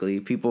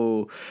 basically,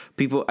 people.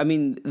 I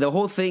mean, the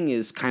whole thing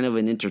is kind of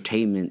an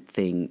entertainment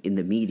thing in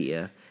the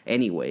media,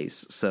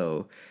 anyways.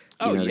 So,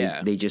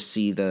 they just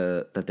see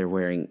that they're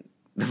wearing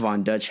the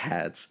Von Dutch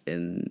hats,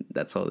 and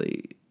that's all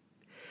they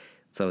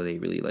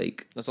really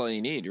like. That's all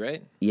you need,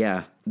 right?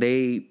 Yeah,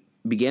 they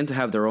began to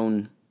have their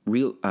own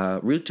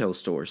retail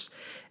stores.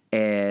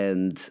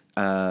 And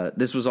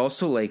this was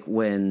also like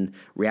when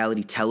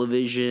reality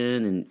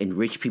television and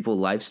rich people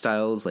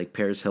lifestyles, like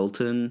Paris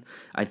Hilton,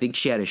 I think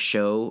she had a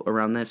show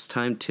around this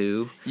time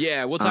too.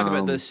 Yeah, we'll talk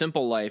about The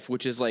Simple Life,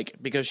 which is like,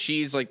 because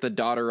she's like the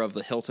daughter of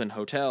the Hilton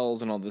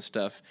hotels and all this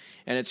stuff,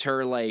 and it's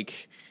her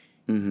like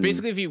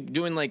basically if you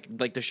doing like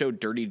the show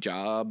Dirty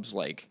Jobs,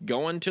 like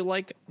going to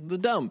like the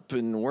dump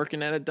and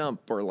working at a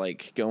dump, or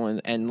like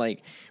going and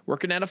like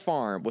working at a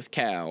farm with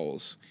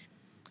cows.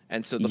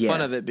 And so the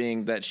fun of it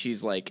being that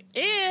she's like,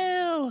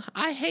 ew,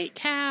 I hate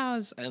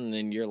cows. And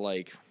then you're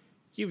like,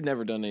 you've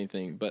never done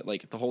anything. But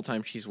like the whole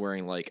time she's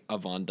wearing like a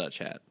Von Dutch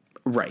hat.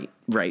 Right.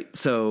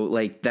 So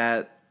like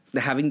that,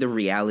 having the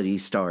reality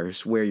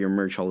stars wear your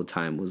merch all the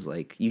time was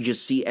like, you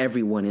just see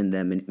everyone in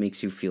them and it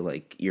makes you feel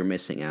like you're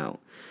missing out.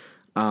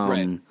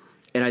 Right.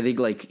 And I think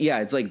like,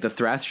 it's like the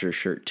Thrasher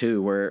shirt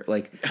too, where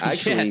like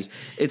actually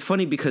it's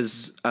funny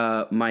because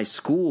my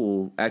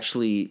school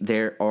actually,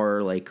 there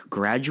are like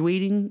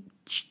graduating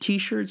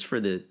T-shirts for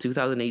the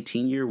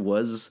 2018 year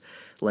was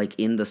like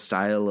in the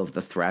style of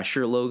the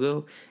Thrasher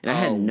logo, and I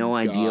had no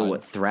idea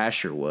what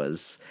Thrasher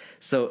was.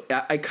 So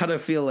I kind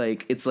of feel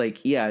like it's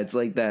like it's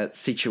like that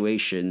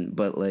situation,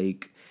 but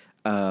like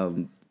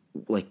 12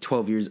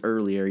 years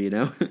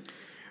earlier,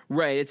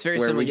 Right? It's very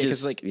similar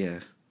because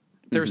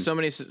there's Mm-hmm. so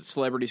many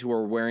celebrities who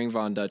were wearing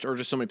Von Dutch, or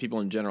just so many people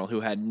in general who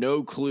had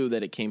no clue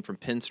that it came from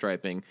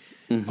pinstriping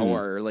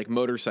or like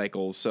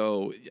motorcycles.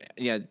 So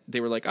they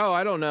were like, oh,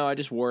 I don't know, I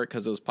just wore it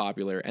because it was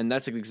popular. And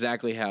that's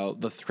exactly how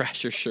the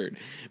Thrasher shirt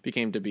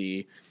became to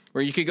be,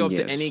 where you could go up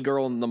to any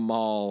girl in the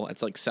mall.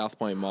 It's like South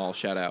Point Mall,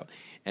 shout out.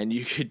 And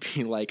you could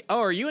be like,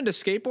 oh, are you into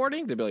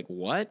skateboarding? They'd be like,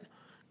 what?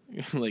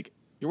 Like,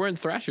 you're wearing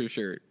Thrasher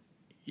shirt.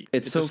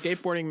 It's a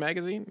skateboarding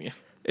magazine? Yeah.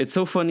 It's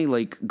so funny,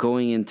 like,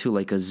 going into,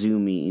 like, a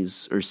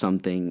Zoomies or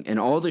something, and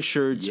all the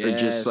shirts are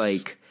just,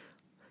 like,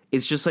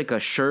 it's just, like, a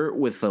shirt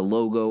with a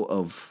logo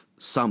of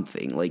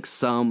something, like,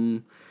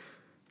 some,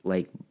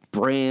 like,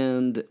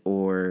 brand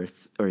or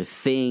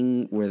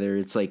thing, whether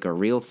it's, like, a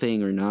real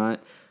thing or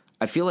not.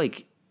 I feel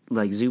like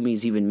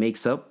Zoomies even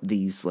makes up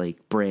these,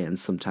 like,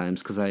 brands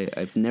sometimes, because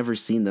I've never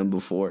seen them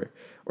before,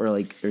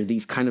 or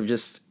these kind of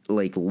just,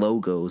 like,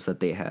 logos that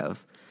they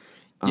have.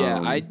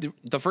 Yeah,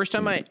 the first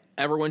time I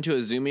ever went to a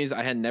Zoomies,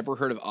 I had never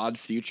heard of Odd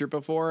Future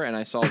before, and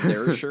I saw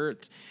their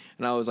shirt,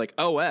 and I was like,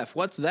 "Oh,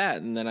 what's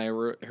that?" And then I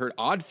heard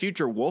Odd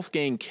Future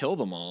Wolfgang Kill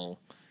Them All.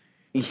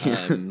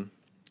 Yeah.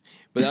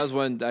 But that was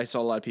when I saw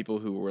a lot of people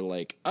who were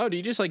like, "Oh, do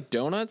you just like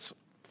donuts?"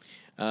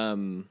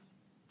 I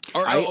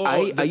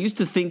used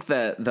to think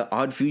that the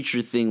Odd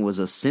Future thing was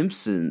a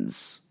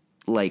Simpsons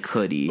like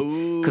hoodie,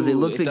 because it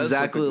looks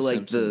exactly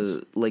like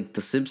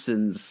the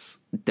Simpsons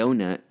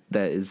donut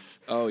that is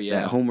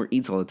that Homer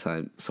eats all the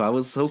time. So I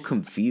was so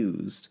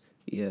confused.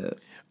 Yeah.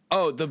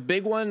 Oh, the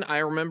big one I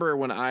remember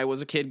when I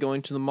was a kid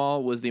going to the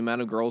mall was the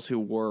amount of girls who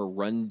wore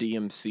Run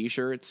DMC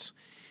shirts.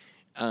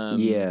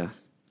 And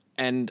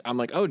I'm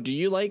like, oh, do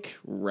you like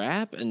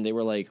rap? And they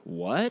were like,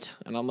 what?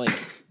 And I'm like,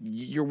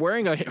 you're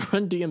wearing a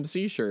Run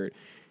DMC shirt.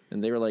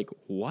 And they were like,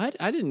 what?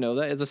 I didn't know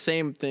that. It's the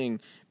same thing,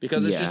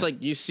 because it's just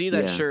like you see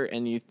that shirt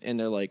and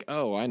they're like,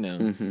 oh, I know.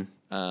 Mm-hmm.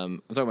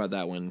 I'm talking about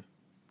that one.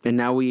 And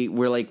now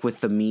we're like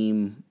with the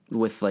meme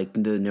with like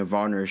the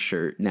Nirvana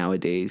shirt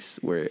nowadays,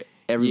 where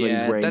everybody's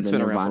wearing the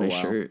Nirvana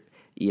shirt.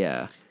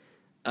 Yeah.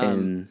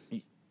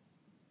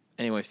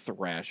 Anyway,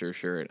 Thrasher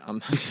shirt. I'm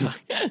sorry.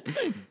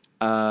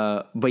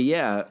 But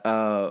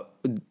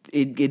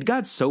it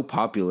got so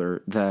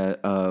popular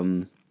that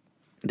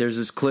there's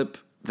this clip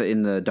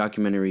in the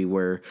documentary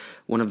where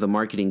one of the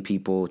marketing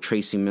people,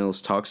 Tracy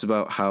Mills, talks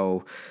about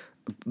how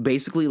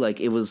basically like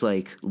it was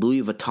like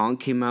Louis Vuitton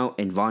came out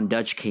and Von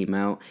Dutch came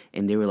out,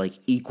 and they were like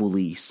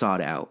equally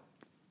sought out.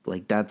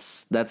 Like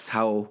that's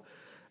how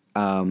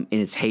in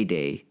its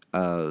heyday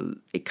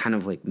it kind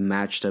of like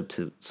matched up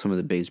to some of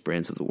the base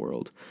brands of the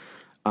world.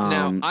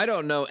 Now, I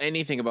don't know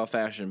anything about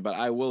fashion, but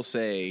I will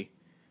say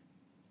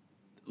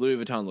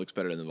Louis Vuitton looks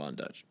better than Von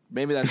Dutch.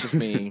 Maybe that's just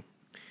me.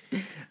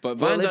 But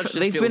Von Dutch just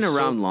they've feels been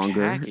around so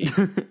longer. tacky.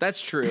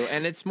 That's true,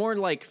 and it's more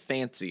like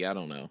fancy. I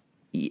don't know.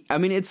 I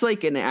mean, it's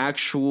like an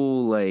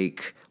actual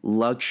like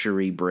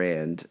luxury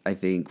brand, I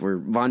think, where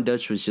Von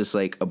Dutch was just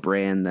like a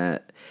brand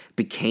that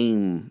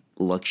became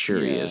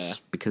luxurious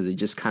because it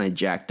just kind of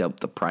jacked up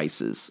the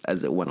prices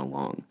as it went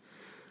along.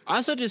 I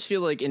also just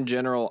feel like in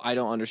general, I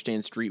don't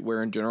understand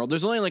streetwear in general.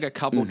 There's only like a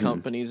couple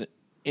companies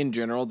in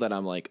general that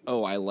I'm like,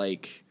 oh, I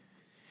like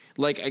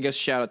I guess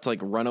shout out to like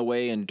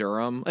Runaway and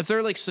Durham. If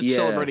they're like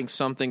celebrating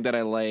something that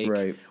I like,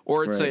 Right.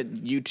 or it's a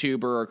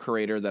YouTuber or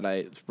creator that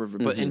I,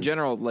 but in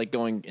general, like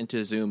going into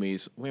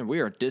Zoomies, man, we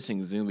are dissing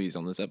Zoomies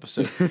on this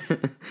episode.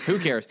 Who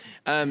cares?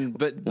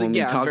 But When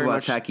yeah, we talk very about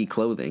much, tacky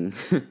clothing.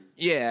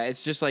 yeah,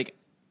 it's just like,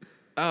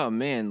 oh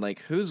man, like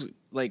who's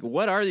like,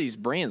 what are these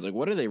brands? Like,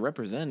 what are they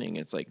representing?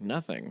 It's like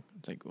nothing.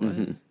 It's like what?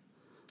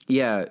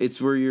 Yeah, it's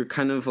where you're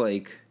kind of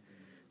like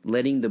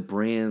letting the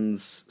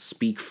brands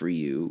speak for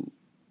you.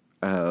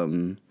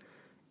 And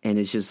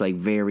it's just like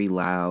very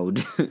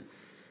loud.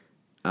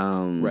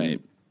 Right.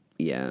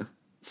 Yeah.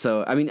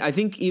 So, I mean, I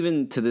think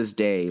even to this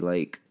day,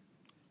 like,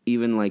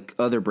 even like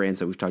other brands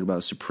that we've talked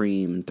about,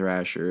 Supreme and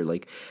Thrasher,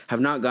 like, have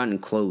not gotten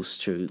close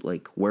to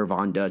like where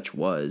Von Dutch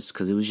was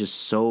because it was just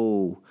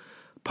so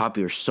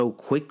popular so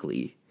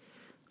quickly.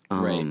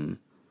 Right.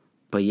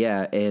 But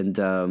yeah,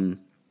 and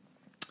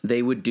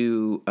they would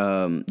do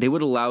they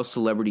would allow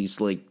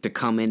celebrities like to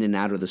come in and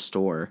out of the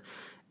store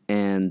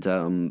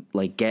and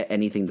like get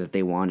anything that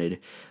they wanted.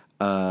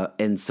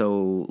 And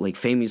so like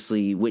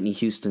famously Whitney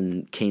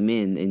Houston came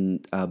in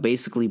and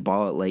basically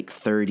bought like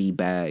 30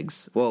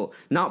 bags. Well,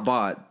 not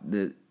bought,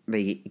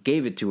 they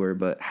gave it to her,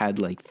 but had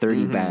like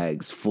 30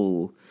 bags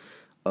full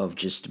of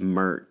just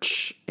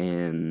merch.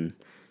 And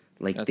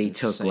like That's they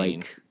took insane.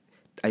 like,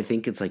 I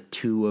think it's like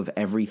 2 of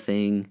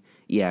everything.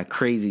 Yeah,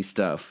 crazy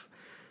stuff.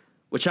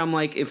 Which I'm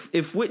like,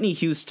 if Whitney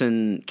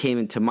Houston came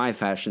into my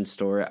fashion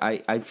store,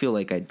 I feel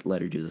like I'd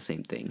let her do the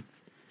same thing.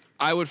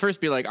 I would first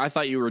be like, I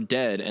thought you were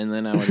dead, and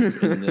then I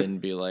would and then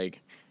be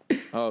like,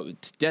 oh,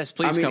 Des,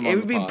 please come on. It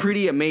would the be pod.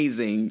 pretty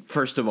amazing,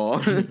 first of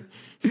all.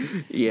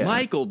 Yeah.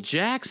 Michael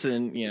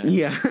Jackson. Yeah.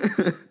 Yeah.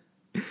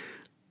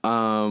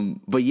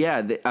 But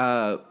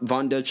yeah,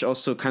 Von Dutch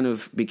also kind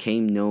of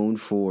became known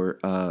for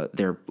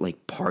their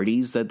like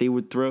parties that they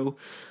would throw.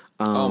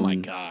 Oh my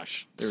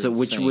gosh. So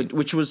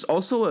which was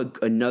also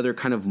another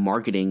kind of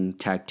marketing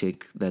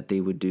tactic that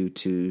they would do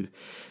to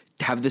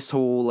have this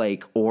whole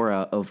like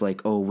aura of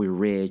like, oh, we're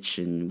rich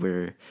and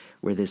we're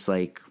this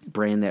like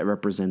brand that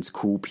represents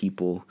cool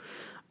people.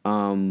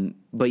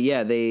 But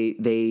yeah,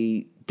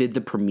 they did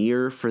the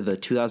premiere for the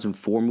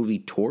 2004 movie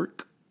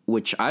Torque,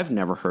 which I've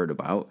never heard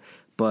about,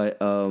 but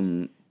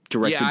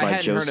directed by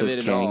Joseph heard of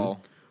it Kahn. At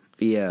all.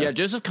 Yeah,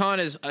 Joseph Kahn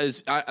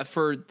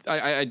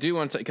I do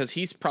want to, because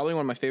he's probably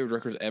one of my favorite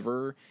directors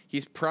ever.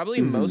 He's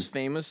probably most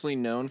famously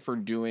known for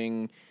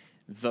doing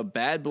the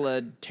Bad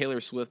Blood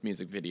Taylor Swift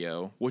music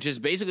video, which is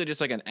basically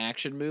just like an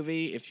action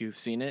movie if you've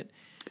seen it.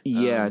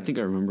 Yeah, I think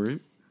I remember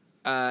it.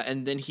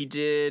 And then he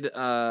does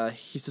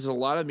a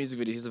lot of music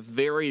videos. He's a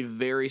very,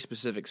 very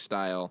specific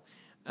style.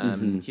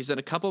 He's done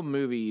a couple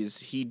movies.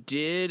 He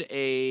did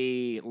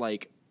a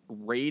like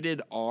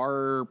rated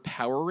R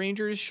Power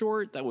Rangers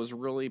short that was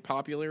really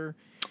popular.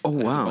 Oh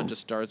There's wow, a bunch of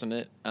stars in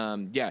it.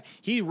 Yeah,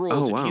 he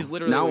rules. Oh, wow. He's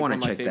literally Now I like wanna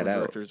one of my check that favorite out.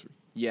 directors.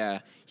 Yeah,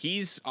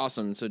 he's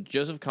awesome. So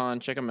Joseph Kahn,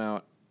 check him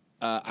out.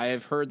 I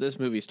have heard this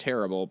movie's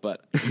terrible,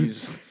 but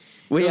he's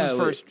Well, it yeah,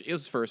 was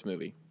his first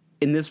movie.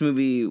 in this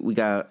movie we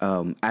got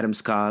Adam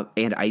Scott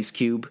and Ice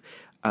Cube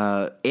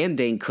and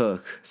Dane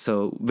Cook,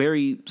 so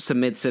very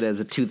submits it as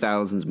a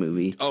 2000s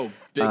movie. Oh,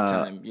 big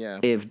time, yeah.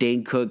 If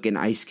Dane Cook and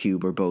Ice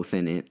Cube are both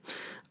in it.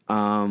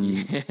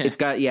 It's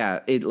got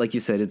like you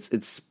said,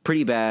 it's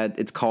pretty bad.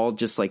 It's called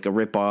just like a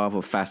ripoff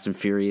of Fast and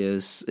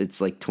Furious. It's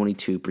like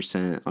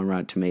 22% on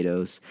Rotten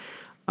Tomatoes.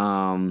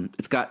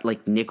 It's got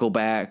like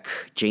Nickelback,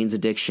 Jane's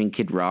Addiction,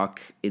 Kid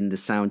Rock in the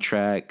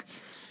soundtrack.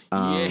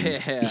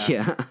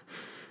 Yeah.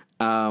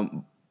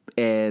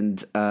 They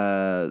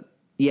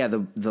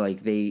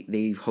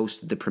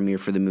hosted the premiere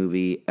for the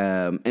movie,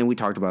 and we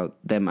talked about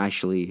them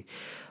actually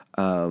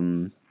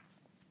having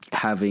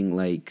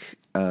like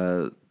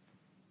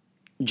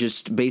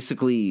just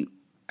basically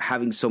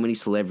having so many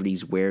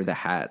celebrities wear the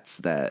hats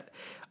that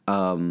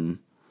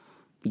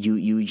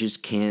you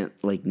just can't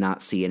like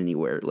not see it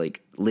anywhere.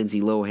 Like Lindsay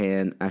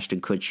Lohan,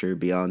 Ashton Kutcher,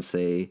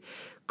 Beyonce.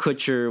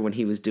 Kutcher, when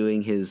he was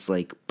doing his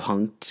like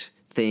punked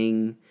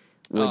thing,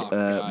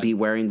 would be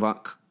wearing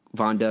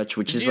Von Dutch,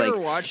 which is like.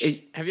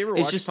 Have you ever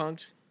watched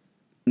Punked?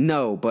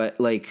 No, but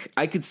like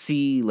I could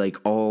see like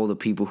all the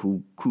people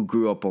who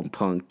grew up on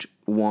Punked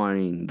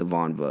wanting the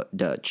Von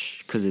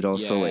Dutch because it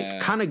also like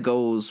kind of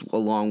goes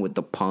along with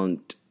the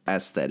punked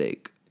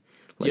aesthetic.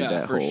 Like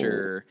that for whole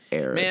sure.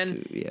 Era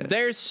Man, too,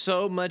 there's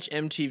so much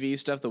MTV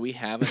stuff that we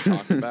haven't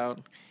talked about.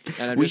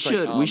 And I'm we just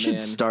should like, oh, we should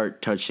man.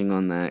 start touching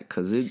on that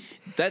because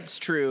That's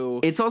true.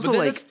 it's also But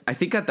then like I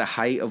think at the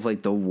height of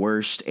like the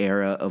worst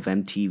era of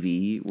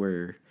MTV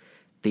where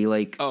They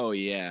like, oh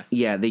yeah,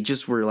 they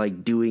just were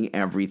like doing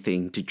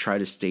everything to try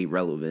to stay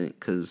relevant,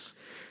 because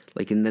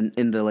like in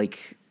the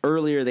like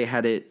earlier they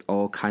had it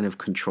all kind of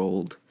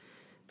controlled,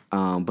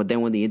 but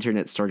then when the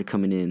internet started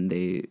coming in,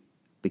 they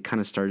kind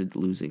of started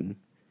losing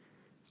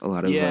a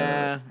lot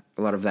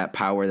of that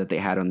power that they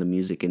had on the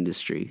music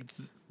industry.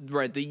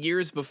 Right, the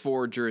years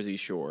before Jersey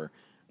Shore.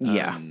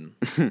 Yeah.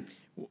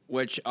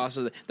 Which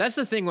also, that's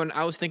the thing. When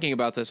I was thinking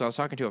about this, I was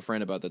talking to a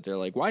friend about that. They're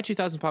like, "Why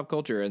 2000 pop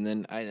culture?" And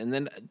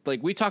then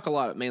like we talk a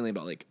lot mainly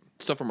about like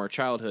stuff from our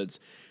childhoods,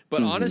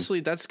 but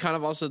honestly, that's kind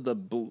of also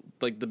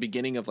the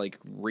beginning of like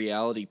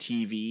reality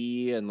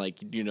TV and like,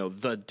 you know,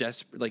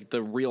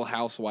 the Real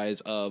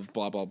Housewives of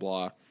blah blah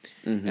blah.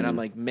 And I'm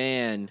like,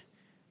 man,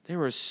 there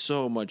was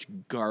so much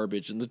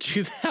garbage in the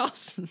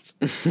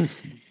 2000s.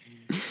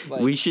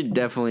 Like, we should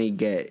definitely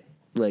get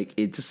like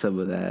into some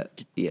of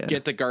that. Yeah,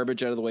 get the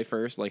garbage out of the way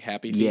first, like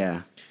Happy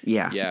Feet.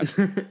 Yeah.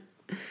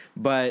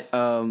 But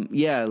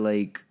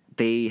like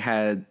they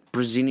had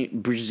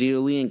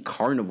Brazilian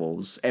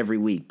carnivals every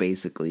week.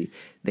 Basically,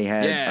 they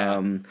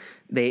had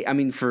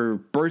for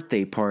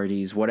birthday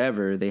parties,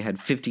 whatever. They had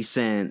 50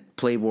 Cent,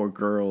 Playboy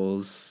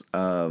Girls.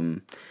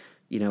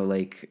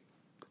 Like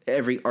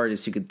every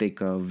artist you could think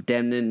of.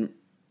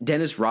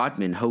 Dennis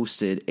Rodman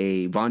hosted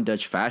a Von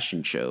Dutch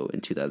fashion show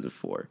in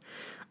 2004.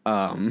 Which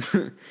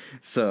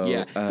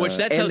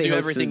that tells you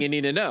everything you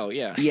need to know.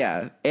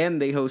 Yeah,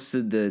 and they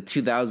hosted the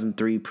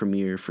 2003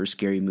 premiere for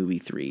Scary Movie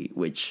 3,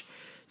 which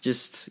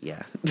just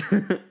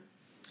Do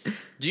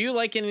you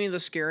like any of the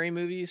Scary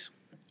movies?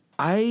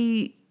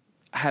 I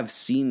have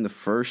seen the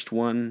first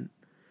one.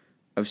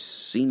 I've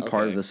seen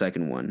part of the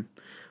second one.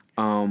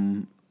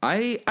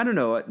 I don't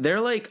know.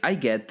 They're like, I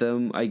get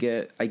them. I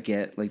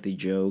get like the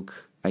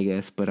joke, I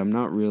guess, but I'm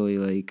not really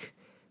like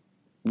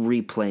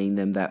replaying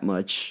them that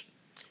much.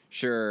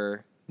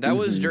 Sure. That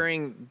was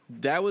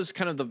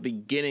kind of the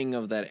beginning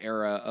of that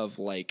era of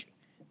like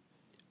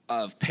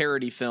of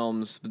parody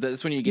films.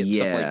 That's when you get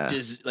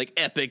stuff like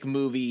epic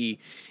movie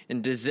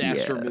and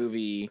disaster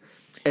movie.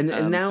 And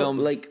now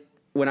films. Like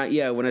when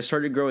I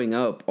started growing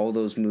up, all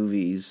those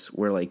movies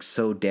were like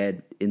so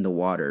dead in the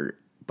water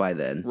by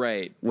then.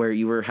 Right. Where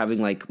you were having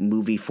like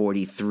Movie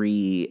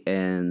 43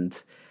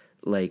 and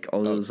like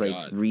all those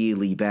like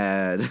really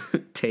bad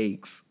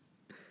takes.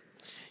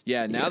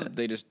 Yeah, now that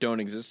they just don't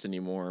exist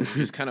anymore, which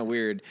is kind of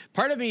weird.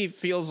 Part of me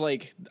feels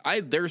like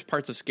there's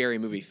parts of Scary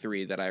Movie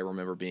 3 that I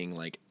remember being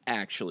like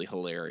actually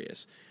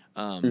hilarious.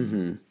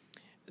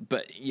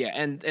 But yeah,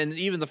 and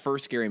even the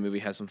first Scary Movie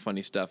has some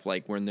funny stuff,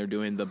 like when they're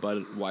doing the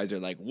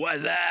Budweiser like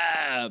 "What's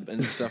up?"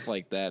 and stuff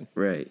like that.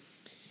 Right.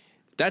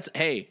 That's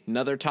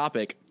another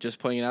topic. Just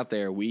putting it out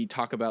there. We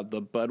talk about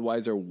the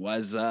Budweiser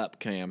 "What's up"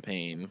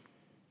 campaign.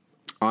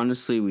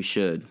 Honestly, we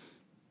should.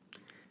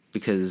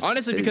 Because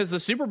the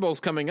Super Bowl's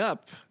coming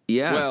up.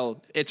 Yeah.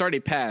 Well, it's already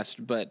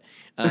passed, but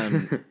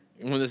when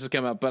this is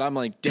coming up, but I'm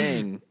like,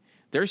 dang,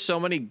 there's so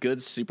many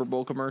good Super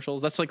Bowl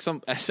commercials. That's like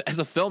as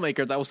a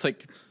filmmaker, that was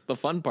like the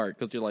fun part,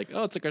 because you're like,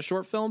 oh, it's like a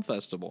short film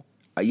festival.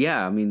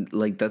 Yeah, I mean,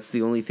 like that's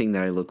the only thing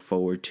that I look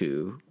forward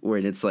to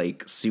when it's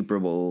like Super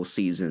Bowl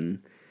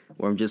season,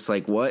 where I'm just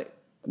like, what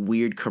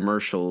weird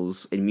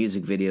commercials and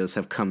music videos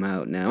have come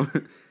out now?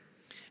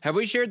 Have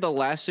we shared the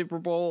last Super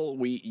Bowl?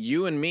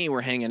 You and me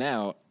were hanging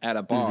out at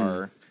a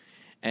bar,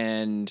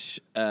 and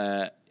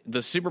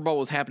the Super Bowl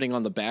was happening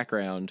on the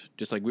background,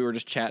 just like we were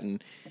just chatting.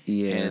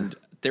 Yeah. And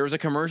there was a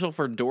commercial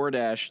for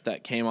DoorDash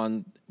that came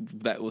on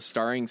that was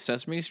starring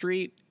Sesame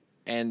Street,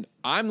 and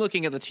I'm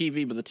looking at the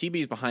TV, but the TV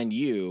is behind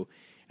you,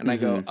 and I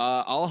go,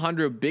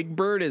 Alejandro, Big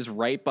Bird is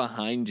right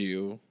behind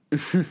you.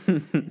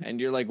 And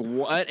you're like,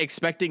 what?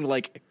 Expecting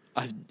like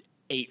a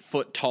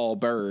 8-foot tall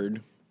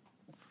bird.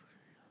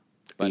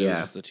 But it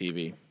was just the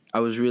TV. I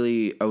was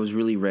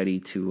really ready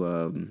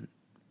to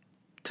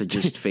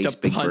just face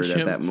Big Bird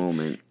at that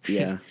moment.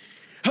 Yeah.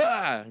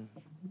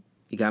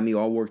 You got me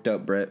all worked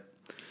up, Brett.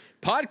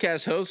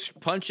 Podcast host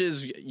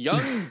punches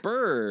young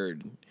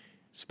bird.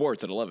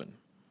 Sports at 11.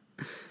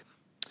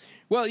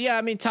 Well, yeah,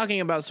 I mean, talking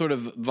about sort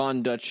of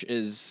Von Dutch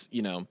is,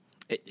 you know,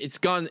 it's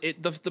gone.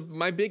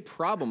 My big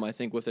problem, I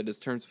think, with it, in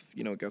terms of,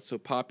 you know, it got so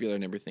popular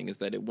and everything, is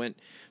that it went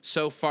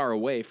so far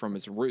away from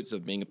its roots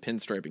of being a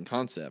pinstriping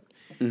concept.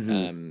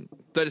 That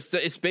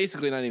it's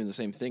basically not even the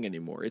same thing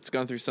anymore. It's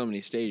gone through so many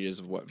stages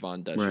of what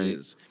Von Dutch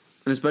is,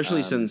 and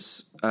especially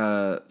since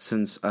I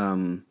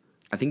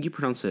think you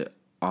pronounce it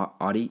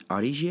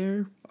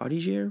Audigier,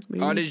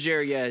 maybe?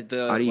 Audigier, yeah,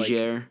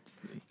 Audigier,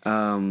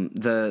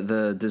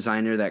 the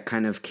designer that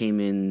kind of came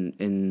in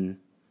and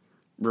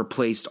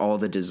replaced all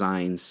the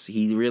designs.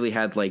 He really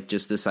had like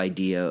just this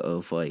idea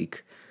of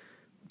like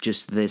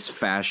just this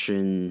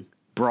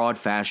broad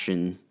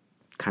fashion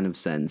kind of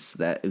sense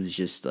that it was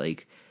just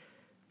like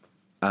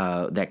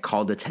that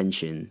called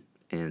attention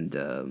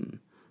and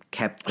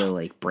kept the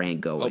like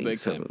brand going. Big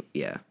time.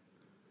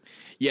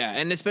 Yeah,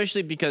 and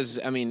especially because,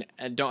 I mean,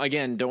 don't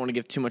want to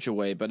give too much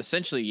away, but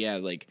essentially, yeah,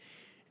 like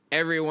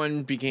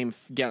everyone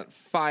got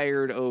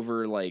fired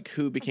over like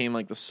who became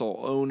like the sole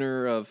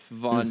owner of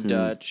Von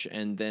Dutch,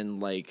 and then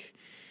like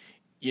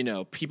you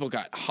know, people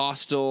got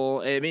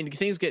hostile. I mean,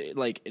 things get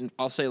like,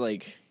 I'll say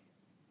like,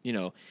 you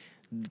know,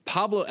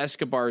 Pablo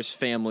Escobar's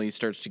family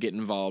starts to get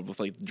involved with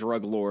like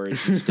drug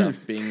lords and stuff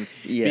being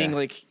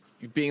like,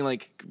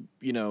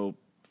 you know,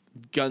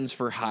 guns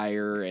for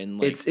hire. And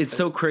like, it's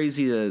so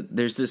crazy that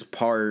there's this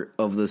part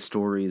of the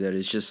story that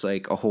is just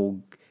like a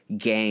whole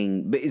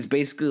gang, but it's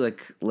basically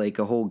like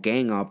a whole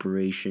gang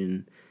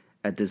operation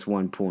at this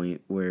one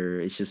point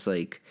where it's just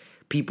like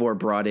people are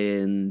brought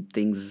in,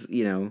 things,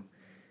 you know,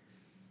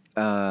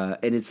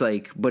 and it's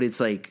like, but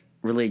it's like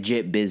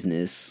legit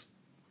business.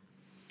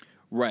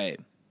 Right.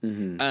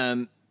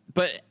 Mm-hmm.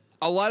 But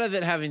a lot of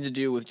it having to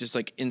do with just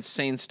like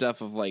insane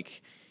stuff of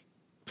like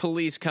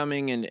police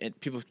coming and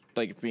people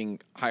like being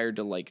hired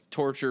to like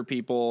torture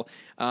people.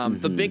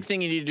 The big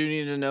thing you need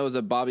to know is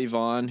that Bobby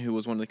Vaughn, who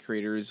was one of the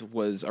creators,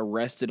 was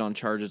arrested on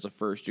charges of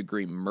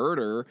first-degree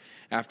murder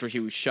after he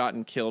was shot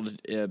and killed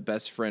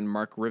best friend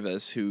Mark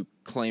Rivas, who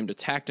claimed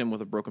attacked him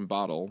with a broken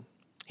bottle.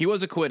 He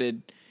was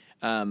acquitted,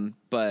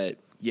 but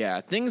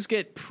yeah, things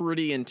get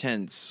pretty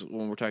intense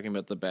when we're talking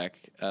about the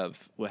back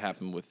of what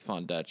happened with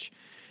Von Dutch.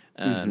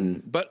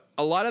 But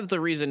a lot of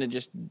the reason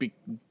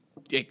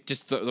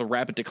the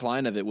rapid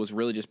decline of it was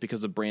really just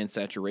because of brand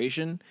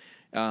saturation.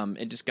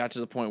 It just got to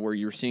the point where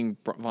you were seeing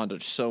Von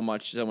Dutch so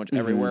much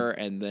everywhere,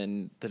 and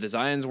then the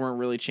designs weren't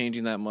really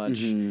changing that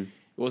much. It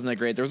wasn't that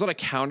great. There was a lot of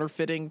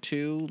counterfeiting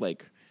too,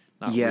 like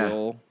not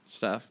real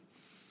stuff.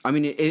 I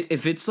mean,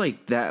 if it's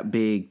like that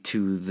big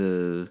to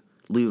the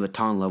Louis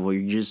Vuitton level,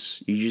 you're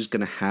just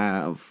gonna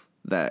have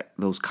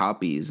those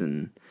copies,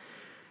 and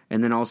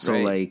then also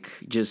like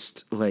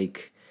just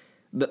like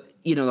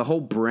the whole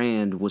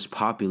brand was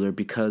popular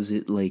because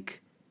it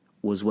like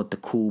was what the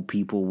cool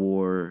people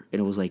wore,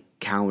 and it was like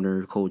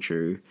counter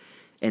culture.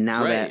 And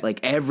now that like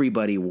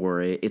everybody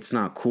wore it, it's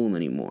not cool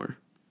anymore.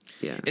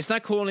 Yeah, it's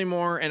not cool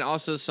anymore, and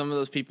also some of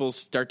those people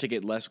start to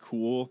get less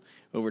cool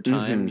over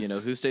time. You know,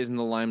 who stays in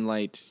the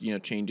limelight, you know,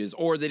 changes,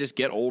 or they just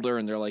get older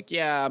and they're like,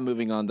 yeah, I'm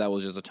moving on. That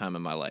was just a time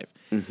in my life,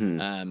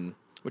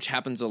 which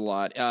happens a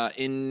lot.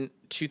 In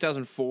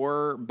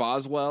 2004,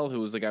 Boswell,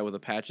 who was the guy with the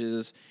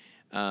patches,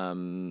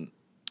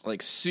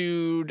 like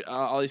sued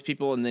all these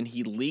people, and then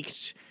he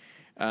leaked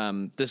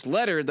this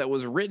letter that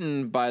was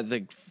written by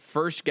the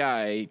first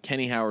guy,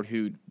 Kenny Howard,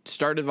 who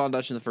started Von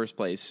Dutch in the first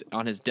place,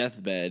 on his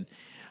deathbed.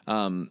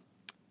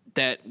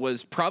 That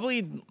was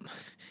probably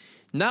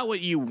not what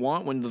you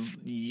want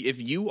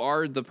if you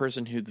are the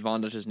person who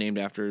Von Dutch is named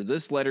after.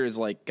 This letter is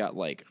like got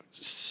like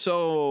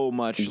so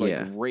much like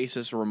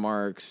racist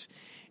remarks.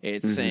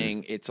 It's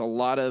saying it's a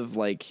lot of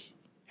like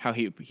how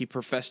he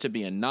professed to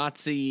be a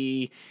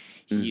Nazi.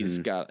 He's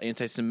got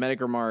anti-Semitic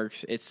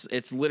remarks.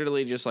 It's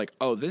literally just like,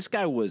 oh, this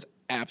guy was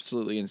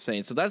absolutely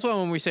insane. So that's why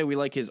when we say we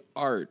like his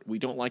art, we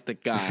don't like the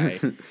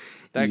guy.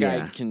 That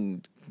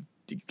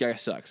guy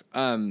sucks.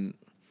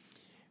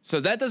 So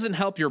that doesn't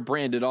help your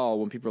brand at all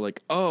when people are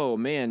like, oh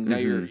man, now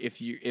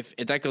if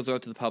that goes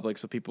out to the public,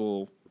 so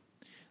people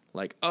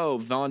like, oh,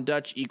 Von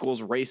Dutch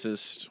equals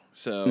racist.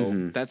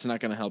 So that's not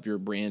going to help your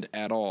brand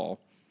at all.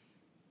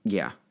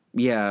 Yeah.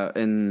 Yeah.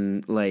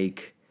 And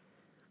like,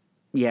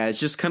 yeah, it's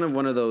just kind of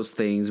one of those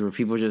things where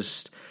people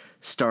just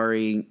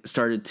started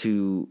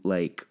to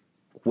like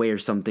wear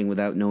something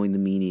without knowing the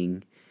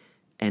meaning.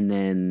 And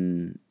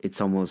then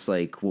it's almost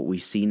like what we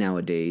see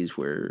nowadays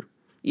where,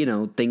 you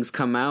know, things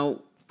come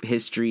out,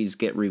 histories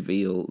get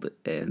revealed,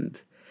 and,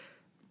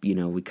 you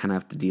know, we kind of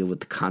have to deal with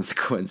the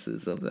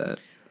consequences of that.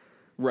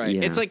 Right.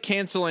 Yeah. It's like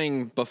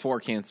canceling before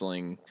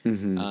canceling.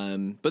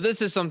 But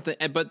this is something,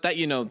 but that,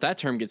 you know, that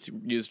term gets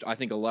used, I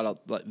think, a lot of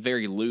like,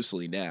 very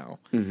loosely now,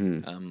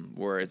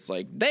 where it's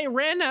like, they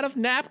ran out of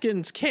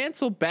napkins,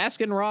 cancel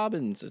Baskin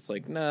Robbins. It's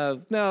like, no,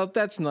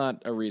 that's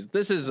not a reason.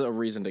 This is a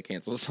reason to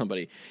cancel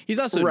somebody. He's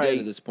also dead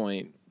at this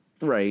point.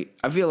 Right.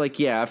 I feel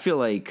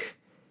like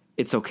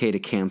it's okay to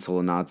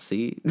cancel a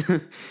Nazi.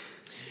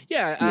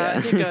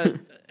 I think,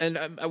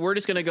 and we're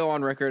just going to go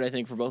on record, I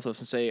think, for both of us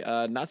and say,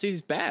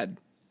 Nazis bad.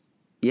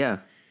 Yeah.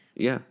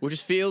 Which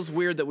just feels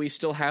weird that we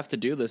still have to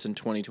do this in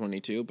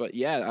 2022, but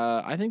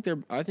I think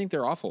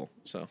they're awful.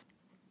 So,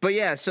 but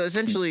yeah, so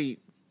essentially,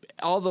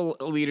 all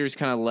the leaders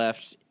kind of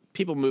left.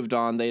 People moved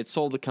on. They had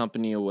sold the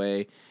company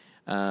away.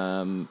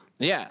 One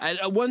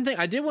thing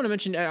I did want to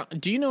mention.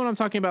 Do you know what I'm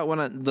talking about?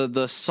 When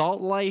the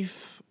Salt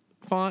Life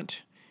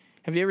font.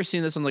 Have you ever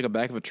seen this on like a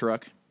back of a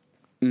truck?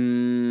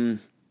 No.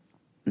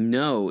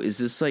 Is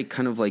this like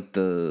kind of like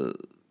the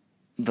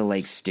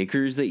like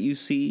stickers that you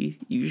see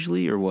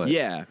usually, or what?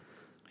 Yeah.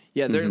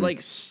 They're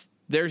like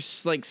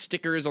there's like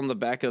stickers on the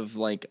back of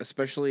like,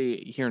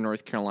 especially here in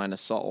North Carolina,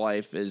 Salt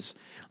Life is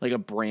like a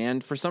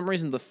brand. For some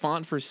reason, the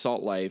font for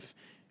Salt Life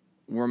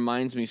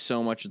reminds me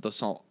so much of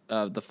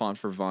the font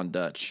for Von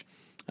Dutch.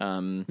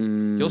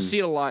 You'll see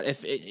it a lot.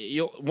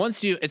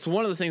 It's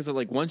one of those things that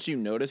like once you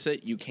notice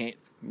it, you can't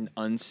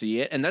unsee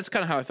it, and that's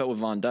kind of how I felt with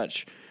Von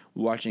Dutch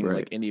watching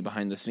like indie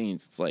behind the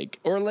scenes. It's like,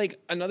 or like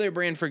another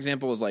brand, for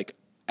example, was like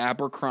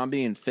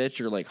Abercrombie and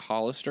Fitch or like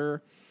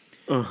Hollister,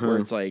 where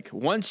it's like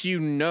once you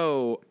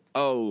know,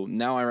 oh,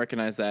 now I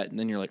recognize that, and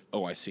then you're like,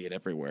 oh, I see it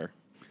everywhere.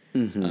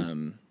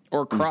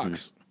 or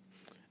Crocs.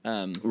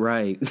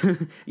 Right.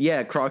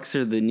 Yeah, Crocs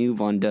are the new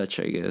Von Dutch,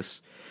 I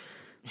guess.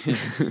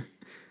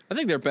 I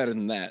think they're better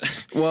than that.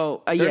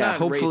 Well, They're yeah, not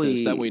hopefully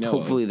racist that we know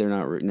hopefully of. they're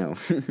not no.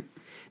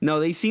 No,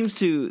 they seem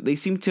to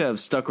have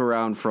stuck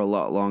around for a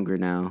lot longer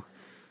now.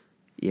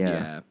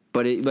 Yeah.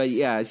 But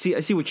yeah, I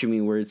see what you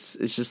mean, where it's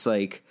just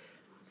like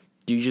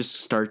you just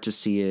start to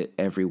see it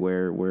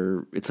everywhere,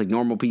 where it's like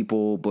normal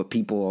people, but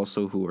people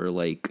also who are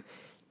like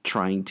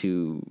trying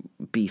to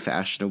be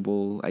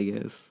fashionable, I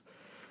guess.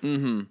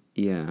 Mm-hmm.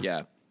 Yeah.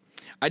 Yeah.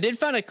 I did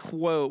find a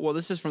quote. Well,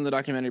 this is from the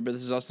documentary, but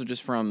this is also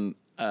just from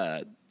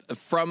the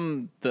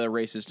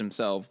racist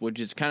himself, which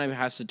is kind of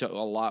has to do a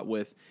lot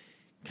with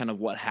kind of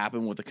what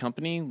happened with the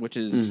company, which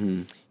is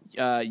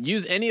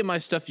use any of my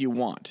stuff you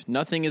want.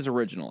 Nothing is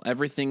original.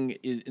 Everything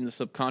is in the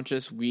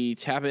subconscious. We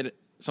tap it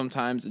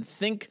sometimes and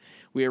think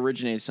we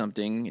originate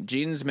something.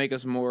 Genes make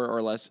us more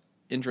or less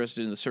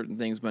interested in certain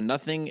things, but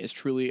nothing is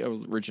truly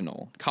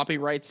original.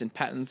 Copyrights and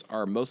patents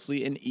are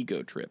mostly an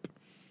ego trip.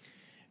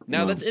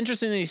 Now, that's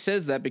interesting that he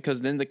says that,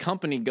 because then the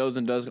company goes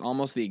and does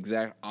almost the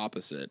exact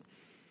opposite.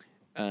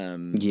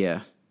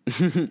 Yeah.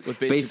 With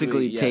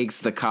basically takes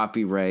the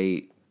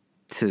copyright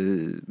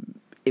to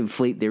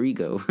inflate their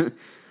ego.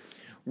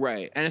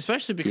 Right. And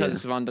especially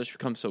because Von Dutch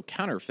becomes so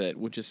counterfeit,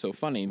 which is so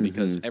funny,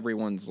 because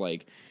everyone's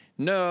like,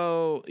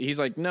 no. He's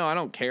like, no, I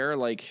don't care.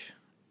 Like,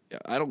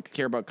 I don't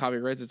care about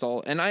copyrights. It's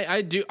all. And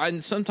I do.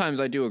 And sometimes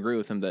I do agree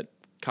with him that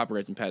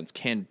copyrights and patents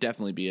can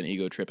definitely be an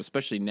ego trip,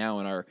 especially now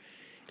in our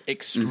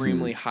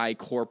extremely high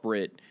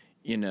corporate,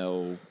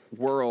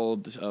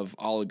 world of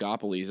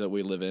oligopolies that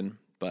we live in.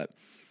 But,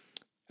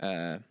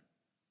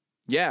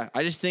 yeah,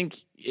 I just think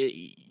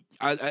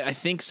I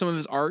think some of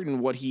his art and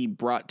what he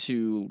brought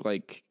to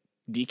like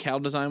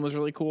decal design was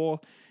really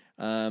cool.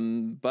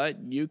 But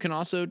you can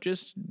also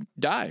just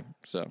die.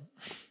 So,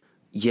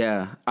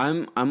 yeah,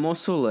 I'm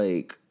also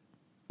like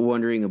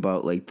wondering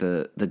about like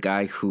the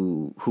guy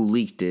who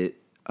leaked it.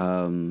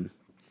 If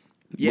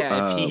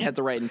he had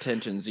the right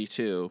intentions,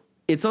 too.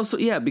 It's also,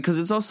 because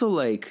it's also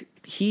like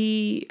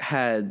he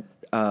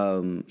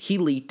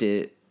leaked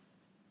it,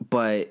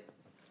 but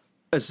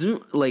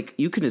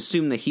you can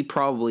assume that he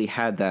probably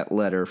had that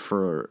letter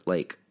for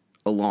like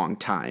a long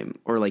time,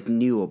 or like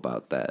knew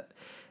about that,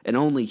 and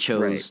only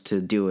chose to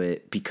do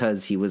it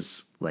because he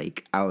was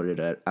like outed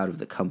out of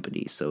the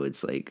company. So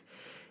it's like,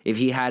 if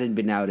he hadn't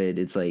been outed,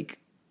 it's like,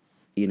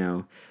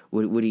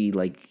 would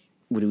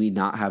we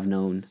not have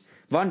known?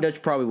 Von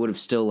Dutch probably would have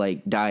still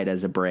like died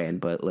as a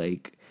brand, but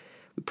like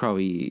he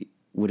probably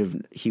would have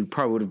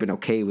been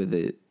okay with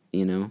it,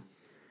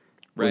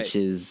 Right. Which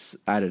is,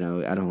 I don't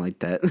know, I don't like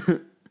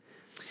that.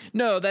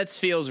 No, that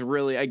feels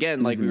really,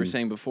 again, like we were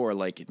saying before,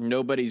 like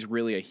nobody's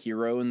really a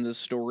hero in this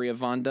story of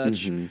Von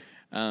Dutch.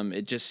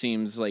 It just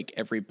seems like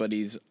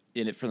everybody's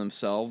in it for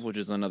themselves, which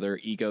is another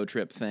ego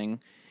trip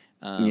thing.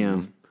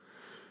 But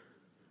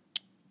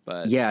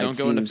don't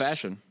go into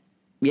fashion.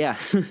 Yeah.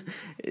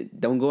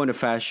 Don't go into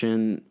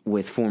fashion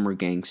with former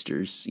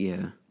gangsters.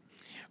 Yeah.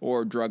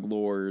 Or drug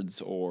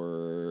lords,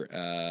 or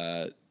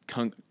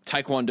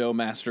taekwondo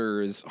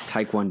masters.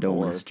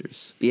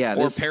 Masters. Yeah.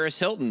 Or Paris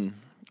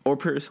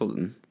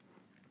Hilton.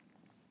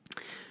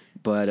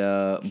 But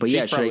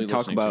yeah, should I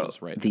talk about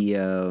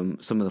the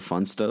some of the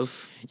fun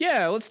stuff?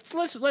 Yeah, let's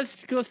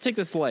take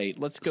this light.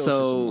 Let's go to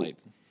some light.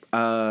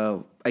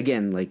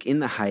 Again, like in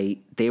the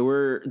height, they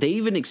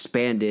even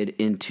expanded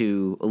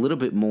into a little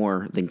bit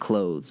more than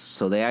clothes.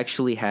 So they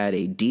actually had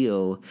a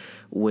deal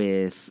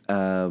with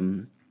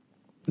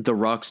the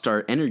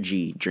Rockstar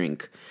energy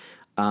drink.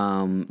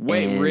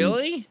 Wait,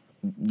 really?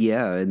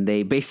 Yeah, and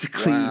they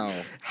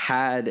basically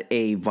had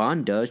a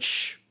Von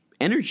Dutch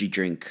energy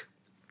drink.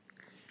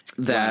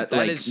 That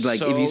is like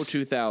so if you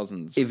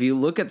 2000s. If you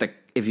look at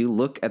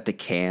the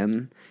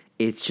can,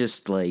 it's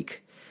just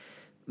like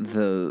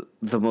the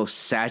most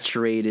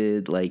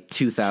saturated like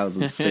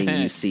 2000s thing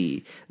you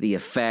see. The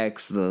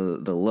effects, the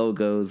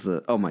logos,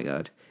 oh my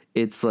god.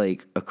 It's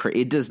like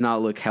it does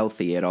not look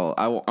healthy at all.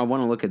 I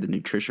want to look at the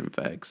nutrition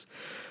facts.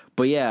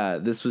 But yeah,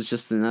 this was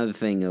just another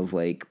thing of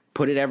like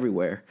put it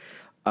everywhere.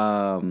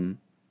 But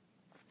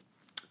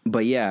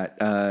yeah,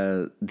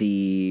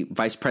 the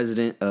vice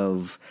president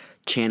of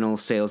channel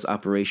sales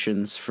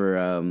operations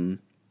for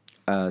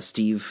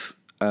Steve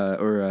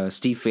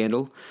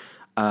Fandel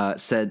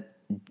said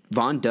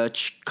Von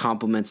Dutch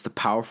complements the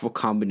powerful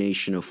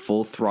combination of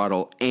Full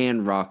Throttle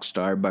and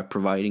Rockstar by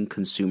providing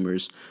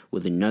consumers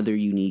with another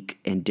unique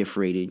and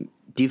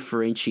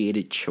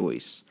differentiated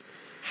choice.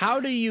 How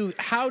do you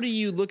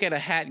look at a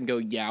hat and go,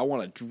 yeah, I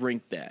want to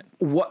drink that?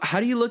 How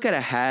do you look at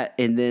a hat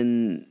and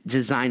then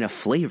design a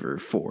flavor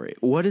for it?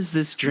 What does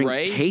this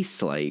drink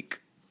taste like?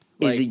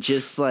 Is it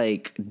just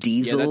like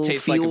diesel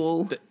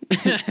fuel?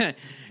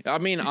 I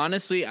mean,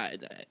 honestly, I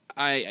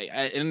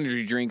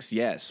energy drinks,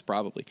 yes,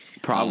 probably.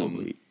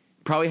 Probably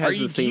has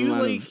the same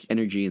amount of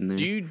energy in there.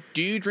 Do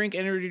you drink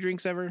energy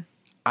drinks ever?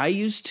 I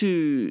used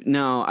to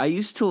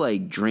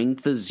like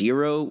drink the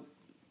zero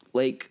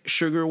like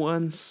sugar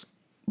ones,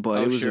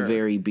 but it was a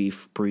very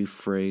brief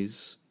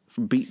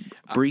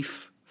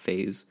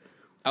phase.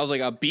 I was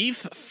like, a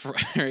beef fry.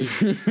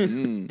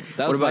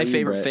 That was my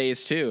favorite Brett?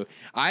 phase too.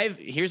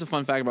 Here's a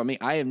fun fact about me.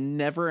 I have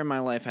never in my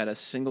life had a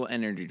single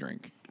energy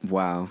drink.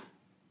 Wow.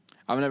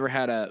 I've never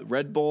had a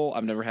Red Bull.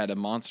 I've never had a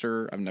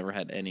Monster. I've never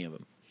had any of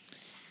them.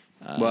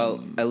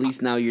 Well, at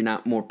least now you're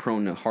not more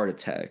prone to heart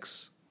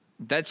attacks.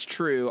 That's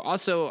true.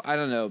 Also, I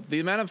don't know, the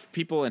amount of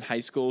people in high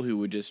school who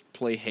would just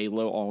play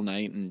Halo all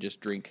night and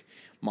just drink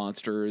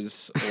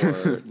Monsters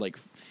or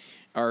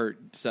or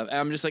stuff.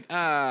 I'm just like,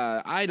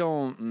 I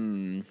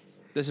don't.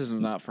 This is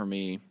not for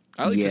me.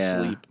 I like to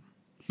sleep.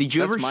 Did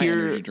you That's ever my hear?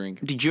 energy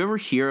drink. Did you ever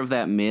hear of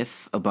that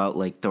myth about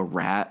like the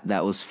rat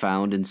that was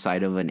found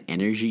inside of an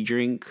energy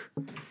drink?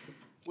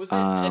 Was it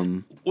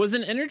an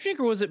energy drink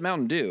or was it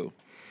Mountain Dew?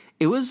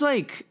 It was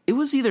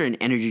either an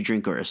energy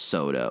drink or a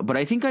soda, but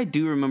I think I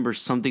do remember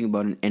something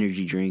about an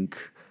energy drink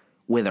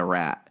with a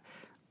rat.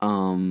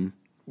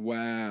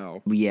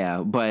 Wow.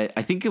 Yeah, but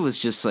I think it was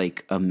just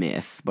like a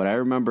myth. But I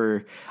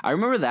remember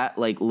that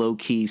like low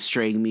key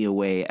straying me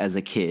away as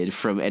a kid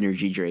from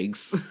energy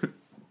drinks.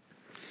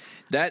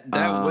 That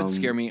would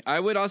scare me. I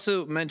would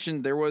also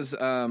mention there was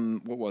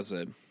what was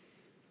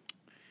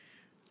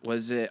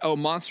it?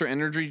 Monster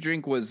Energy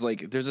drink was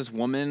like there's this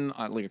woman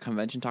at like a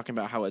convention talking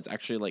about how it's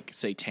actually like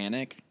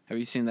satanic. Have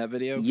you seen that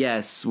video?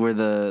 Yes, where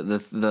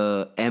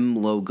the M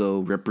logo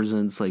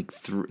represents like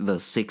the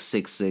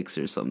 666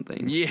 or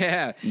something.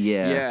 Yeah.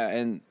 Yeah.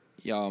 And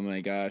oh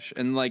my gosh,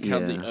 and like how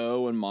the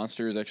O in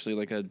Monster is actually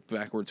like a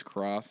backwards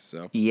cross.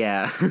 So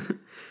yeah,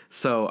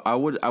 so I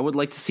would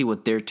like to see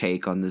what their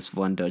take on this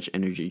Von Dutch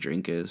energy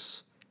drink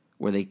is,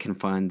 where they can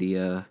find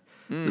the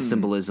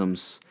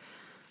symbolisms.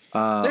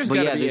 There's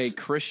got to be a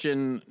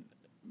Christian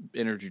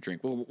energy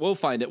drink. We'll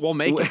find it. We'll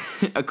make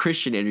it. A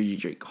Christian energy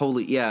drink.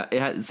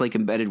 It's like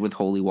embedded with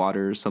holy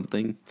water or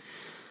something.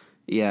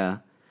 Yeah.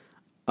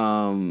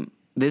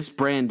 This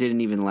brand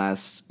didn't even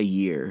last a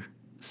year.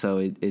 So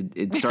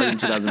it started in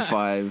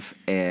 2005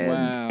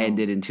 and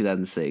ended in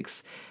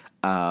 2006.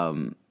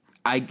 So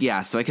I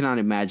cannot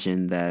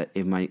imagine that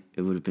it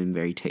would have been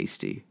very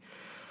tasty.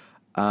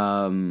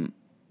 In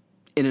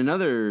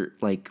another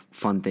like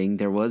fun thing,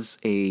 there was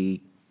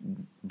a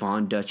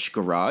Von Dutch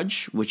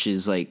Garage, which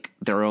is like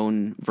their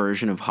own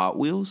version of Hot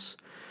Wheels.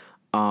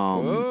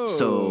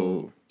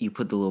 So you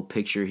put the little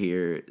picture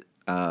here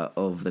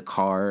of the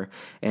car,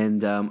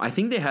 and I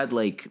think they had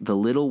like the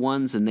little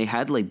ones, and they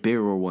had like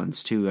bigger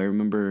ones too. I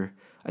remember,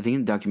 I think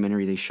in the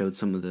documentary they showed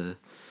some of the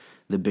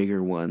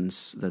bigger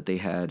ones that they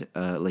had.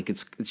 Like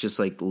it's just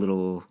like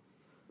little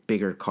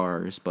bigger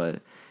cars,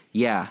 but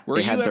yeah,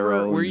 they had their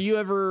own. Were you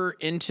ever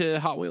into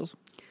Hot Wheels?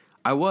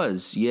 I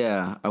was,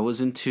 yeah. I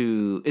was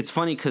into... It's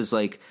funny because,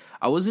 like,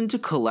 I was into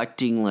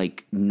collecting,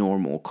 like,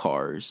 normal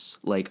cars.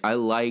 Like, I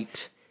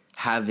liked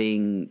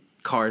having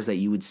cars that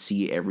you would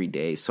see every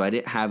day. So I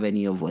didn't have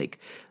any of, like,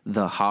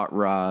 the hot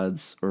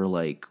rods or,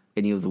 like,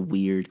 any of the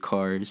weird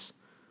cars.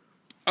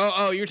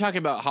 Oh, you're talking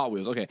about Hot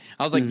Wheels. Okay.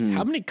 I was like,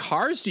 how many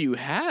cars do you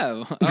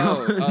have?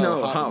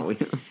 No, Hot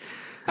Wheels.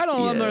 I don't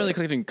know. I'm not really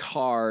collecting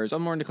cars.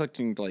 I'm more into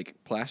collecting, like,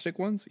 plastic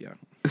ones. Yeah.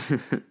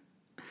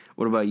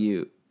 What about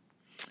you?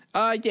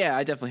 Yeah,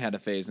 I definitely had a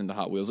phase into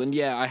Hot Wheels, and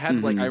yeah, I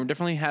had like I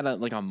definitely had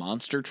a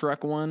monster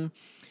truck one,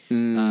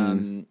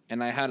 and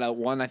I had a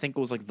one I think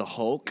it was like the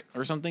Hulk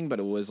or something,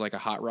 but it was like a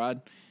hot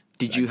rod.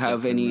 Did you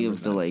have any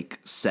of the like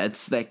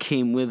sets that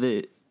came with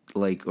it,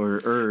 like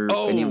or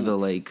any of the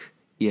like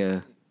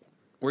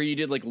where you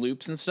did like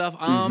loops and stuff?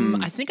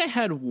 I think I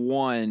had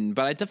one,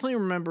 but I definitely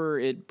remember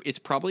it. It's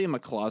probably in my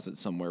closet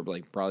somewhere,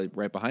 like probably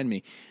right behind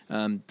me.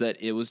 That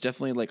it was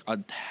definitely like a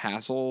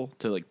hassle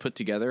to like put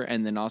together,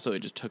 and then also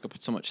it just took up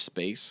so much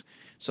space.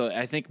 So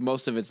I think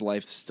most of its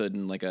life stood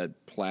in like a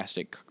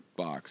plastic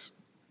box.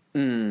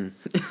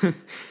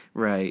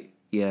 Right.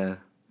 Yeah.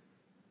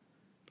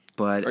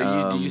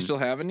 But do you still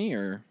have any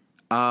or?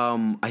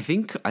 I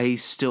think I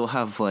still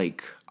have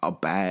like a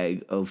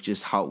bag of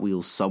just Hot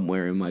Wheels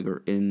somewhere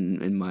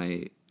in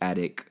my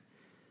attic.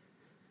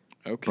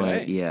 Okay.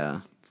 But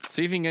yeah.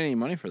 See if you can get any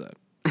money for that.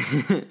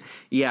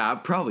 Yeah,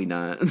 probably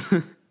not.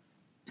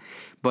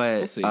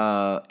 But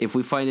we'll if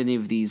we find any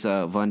of these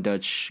Von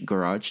Dutch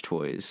garage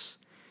toys,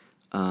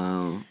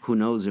 who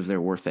knows if they're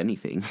worth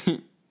anything.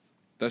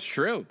 That's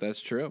true.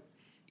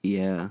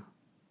 Yeah.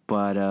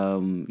 But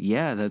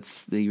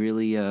they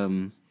really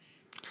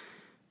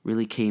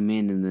came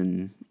in and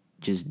then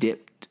just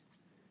dipped.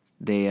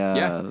 They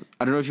I don't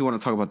know if you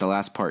want to talk about the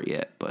last part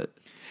yet, but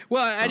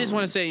well, I just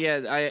want to say,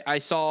 I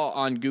saw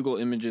on Google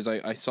Images,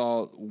 I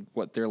saw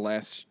what their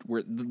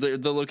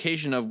the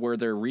location of where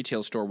their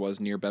retail store was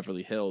near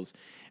Beverly Hills,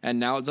 and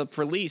now it's up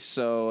for lease.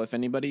 So if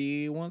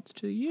anybody wants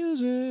to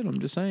use it, I'm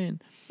just saying.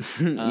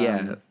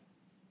 Yeah,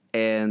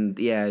 and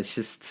yeah, it's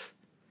just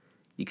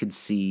you could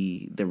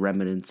see the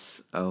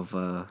remnants of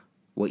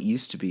what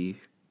used to be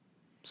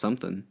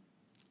something.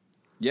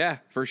 Yeah,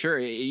 for sure.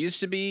 It used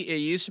to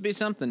be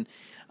something.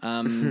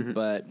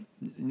 But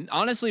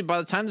honestly, by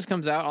the time this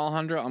comes out,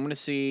 Alejandro, I'm going to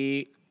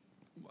see,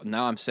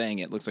 now I'm saying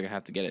it, looks like I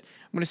have to get it.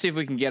 I'm going to see if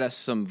we can get us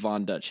some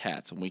Von Dutch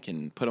hats and we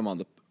can put them on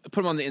the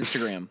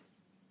Instagram.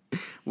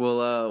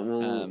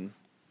 We'll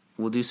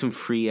We'll do some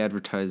free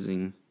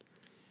advertising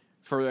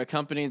for a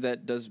company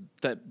that does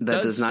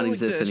not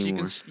exist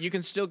anymore. You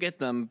can still get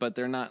them, but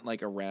they're not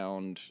like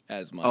around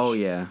as much. Oh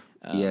yeah,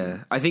 yeah.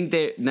 I think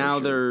they've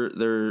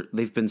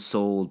been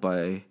sold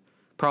by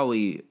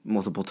probably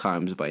multiple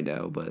times by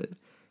now, but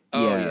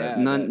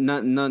none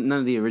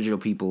of the original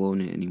people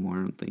own it anymore.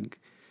 I don't think.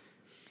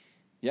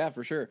 Yeah,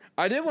 for sure.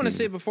 I did want to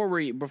say before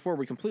we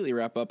completely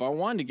wrap up, I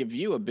wanted to give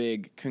you a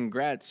big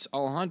congrats,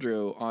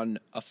 Alejandro, on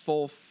a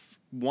full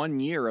 1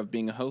 year of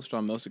being a host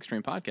on Most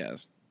Extreme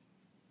Podcast.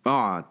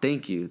 Oh,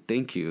 thank you.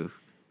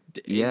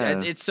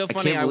 Yeah, it's so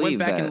funny. I went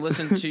back and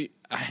listened to.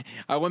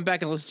 I went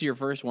back and listened to your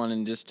first one,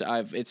 and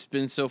it's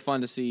been so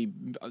fun to see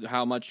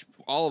how much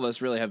all of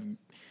us really have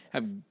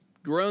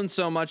grown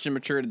so much and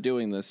matured at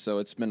doing this. So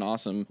it's been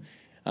awesome.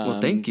 Well,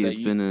 thank you.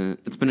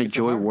 It's been a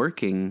joy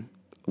working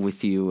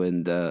with you,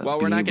 and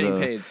we're not getting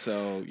paid,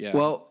 so yeah.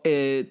 Well,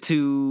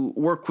 to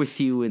work with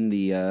you in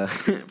the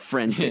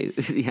friend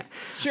phase, yeah,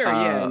 sure,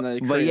 yeah, in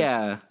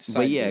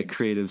the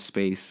creative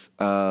space.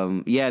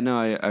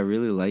 I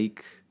really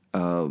like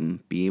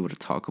being able to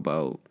talk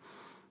about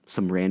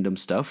some random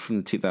stuff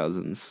from the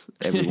 2000s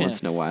every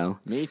once in a while.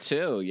 Me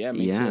too. Yeah,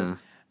 me too.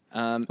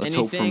 Let's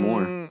hope for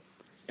more.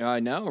 I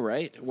know,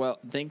 right? Well,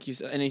 thank you.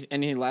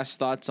 Any last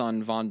thoughts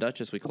on Von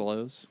Dutch as we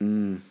close?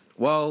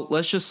 Well,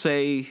 let's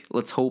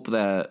hope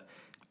that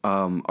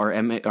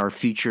our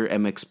future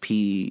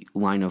MXP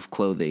line of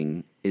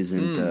clothing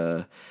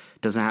doesn't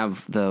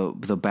have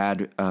the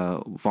bad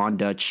Von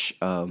Dutch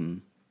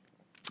the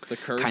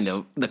curse, kind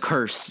of the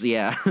curse,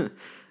 yeah.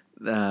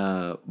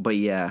 But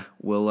yeah,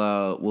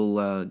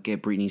 we'll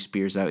get Britney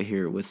Spears out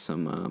here with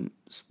some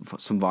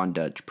Von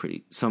Dutch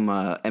some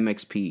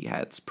MXP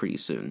hats pretty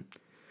soon.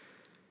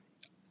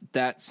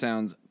 That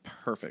sounds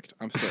perfect.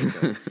 I'm so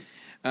excited.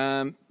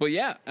 But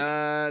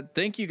yeah,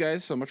 thank you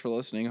guys so much for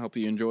listening. I hope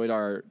you enjoyed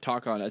our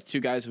talk on two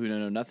guys who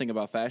know nothing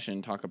about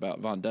fashion talk about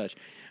Von Dutch.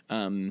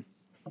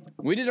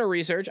 We did our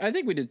research. I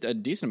think we did a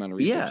decent amount of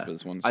research for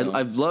this one. So.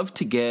 I'd love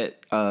to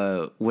get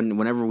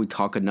whenever we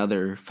talk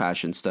another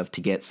fashion stuff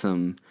to get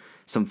some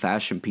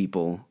fashion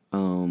people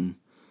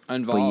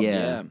involved.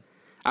 Yeah,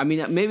 I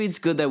mean maybe it's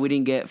good that we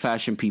didn't get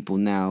fashion people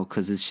now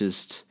because it's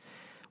just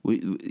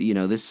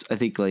this. I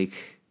think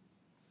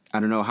I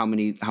don't know how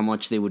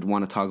much they would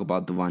want to talk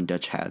about the Von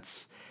Dutch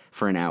hats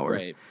for an hour.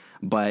 Right.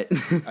 But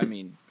I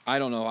mean, I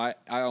don't know. I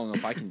don't know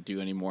if I can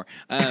do any more.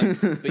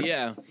 But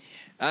yeah.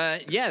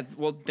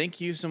 Well,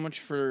 thank you so much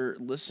for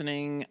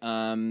listening.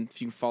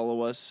 If you can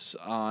follow us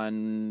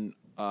on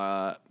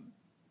TikTok,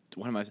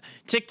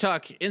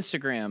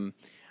 Instagram,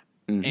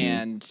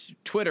 and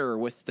Twitter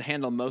with the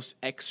handle Most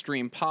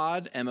Extreme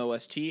Pod,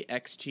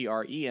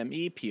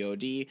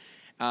 MOSTXTREMEPOD.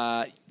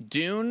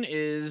 Dune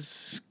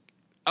is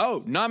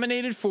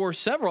nominated for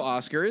several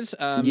Oscars.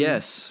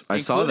 Yes, I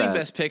saw that. Including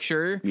Best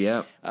Picture.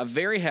 Yeah.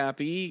 Very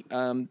happy.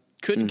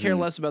 Couldn't care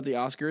less about the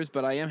Oscars,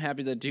 but I am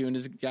happy that Dune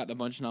has got a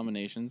bunch of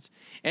nominations.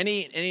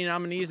 Any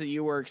nominees that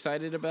you were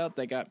excited about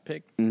that got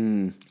picked?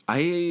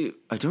 I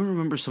don't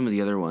remember some of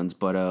the other ones,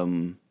 but I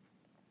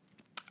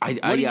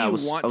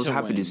was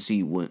happy to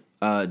see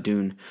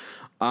Dune.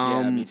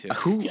 Yeah, me too.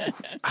 I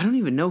don't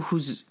even know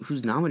who's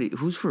nominated.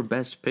 Who's for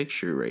Best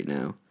Picture right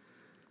now?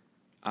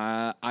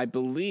 I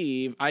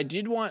believe I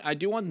do want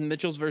the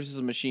Mitchells versus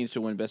the Machines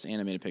to win Best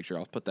Animated Picture.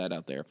 I'll put that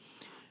out there.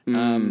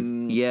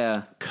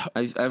 Yeah,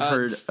 I've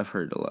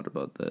heard a lot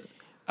about that.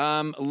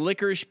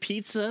 Licorice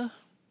Pizza.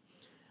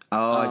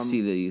 Oh, I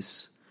see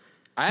these.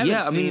 I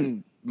haven't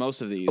seen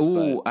most of these.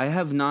 Oh, I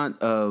have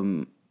not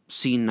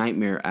seen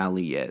Nightmare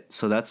Alley yet,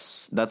 so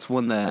that's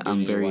one that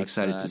I'm very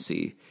excited to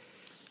see.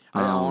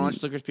 I want to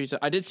watch Licorice Pizza.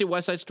 I did see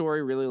West Side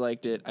Story. Really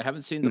liked it. I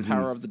haven't seen The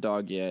Power of the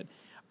Dog yet.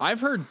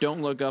 I've heard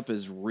Don't Look Up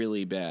is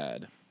really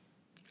bad.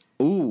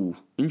 Ooh,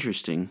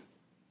 interesting.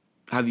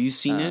 Have you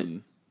seen it?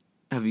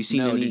 Have you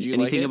seen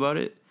anything about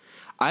it?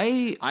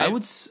 I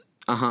would.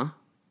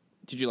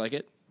 Did you like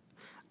it?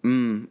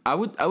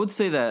 I would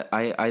say that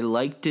I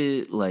liked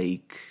it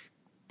like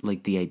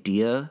the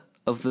idea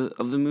of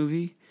the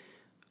movie.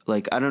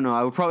 Like I don't know.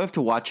 I would probably have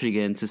to watch it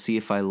again to see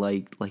if I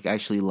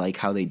actually like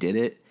how they did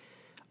it.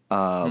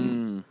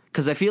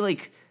 Because I feel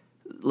like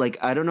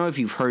I don't know if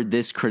you've heard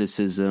this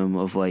criticism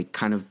of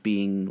kind of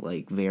being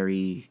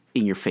very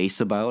in your face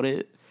about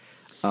it.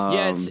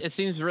 It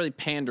seems really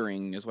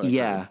pandering, is what I've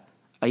heard.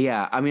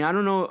 Yeah. I mean, I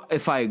don't know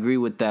if I agree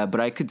with that,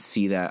 but I could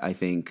see that. I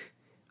think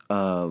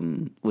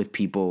with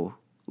people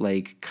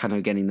kind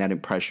of getting that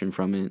impression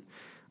from it.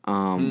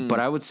 But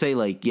I would say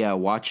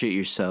watch it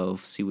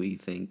yourself, see what you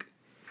think,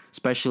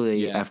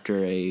 especially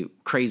after a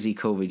crazy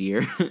COVID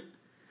year.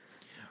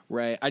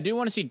 Right. I do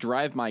want to see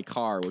Drive My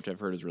Car, which I've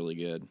heard is really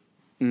good.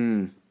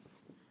 I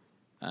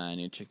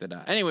need to check that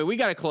out. Anyway, we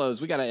got to close.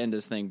 We got to end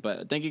this thing.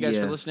 But thank you guys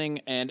for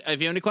listening. And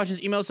if you have any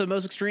questions, email us at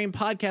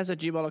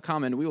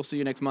mostextremepodcast@gmail.com, and we will see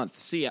you next month.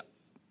 See ya.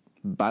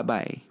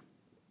 Bye-bye.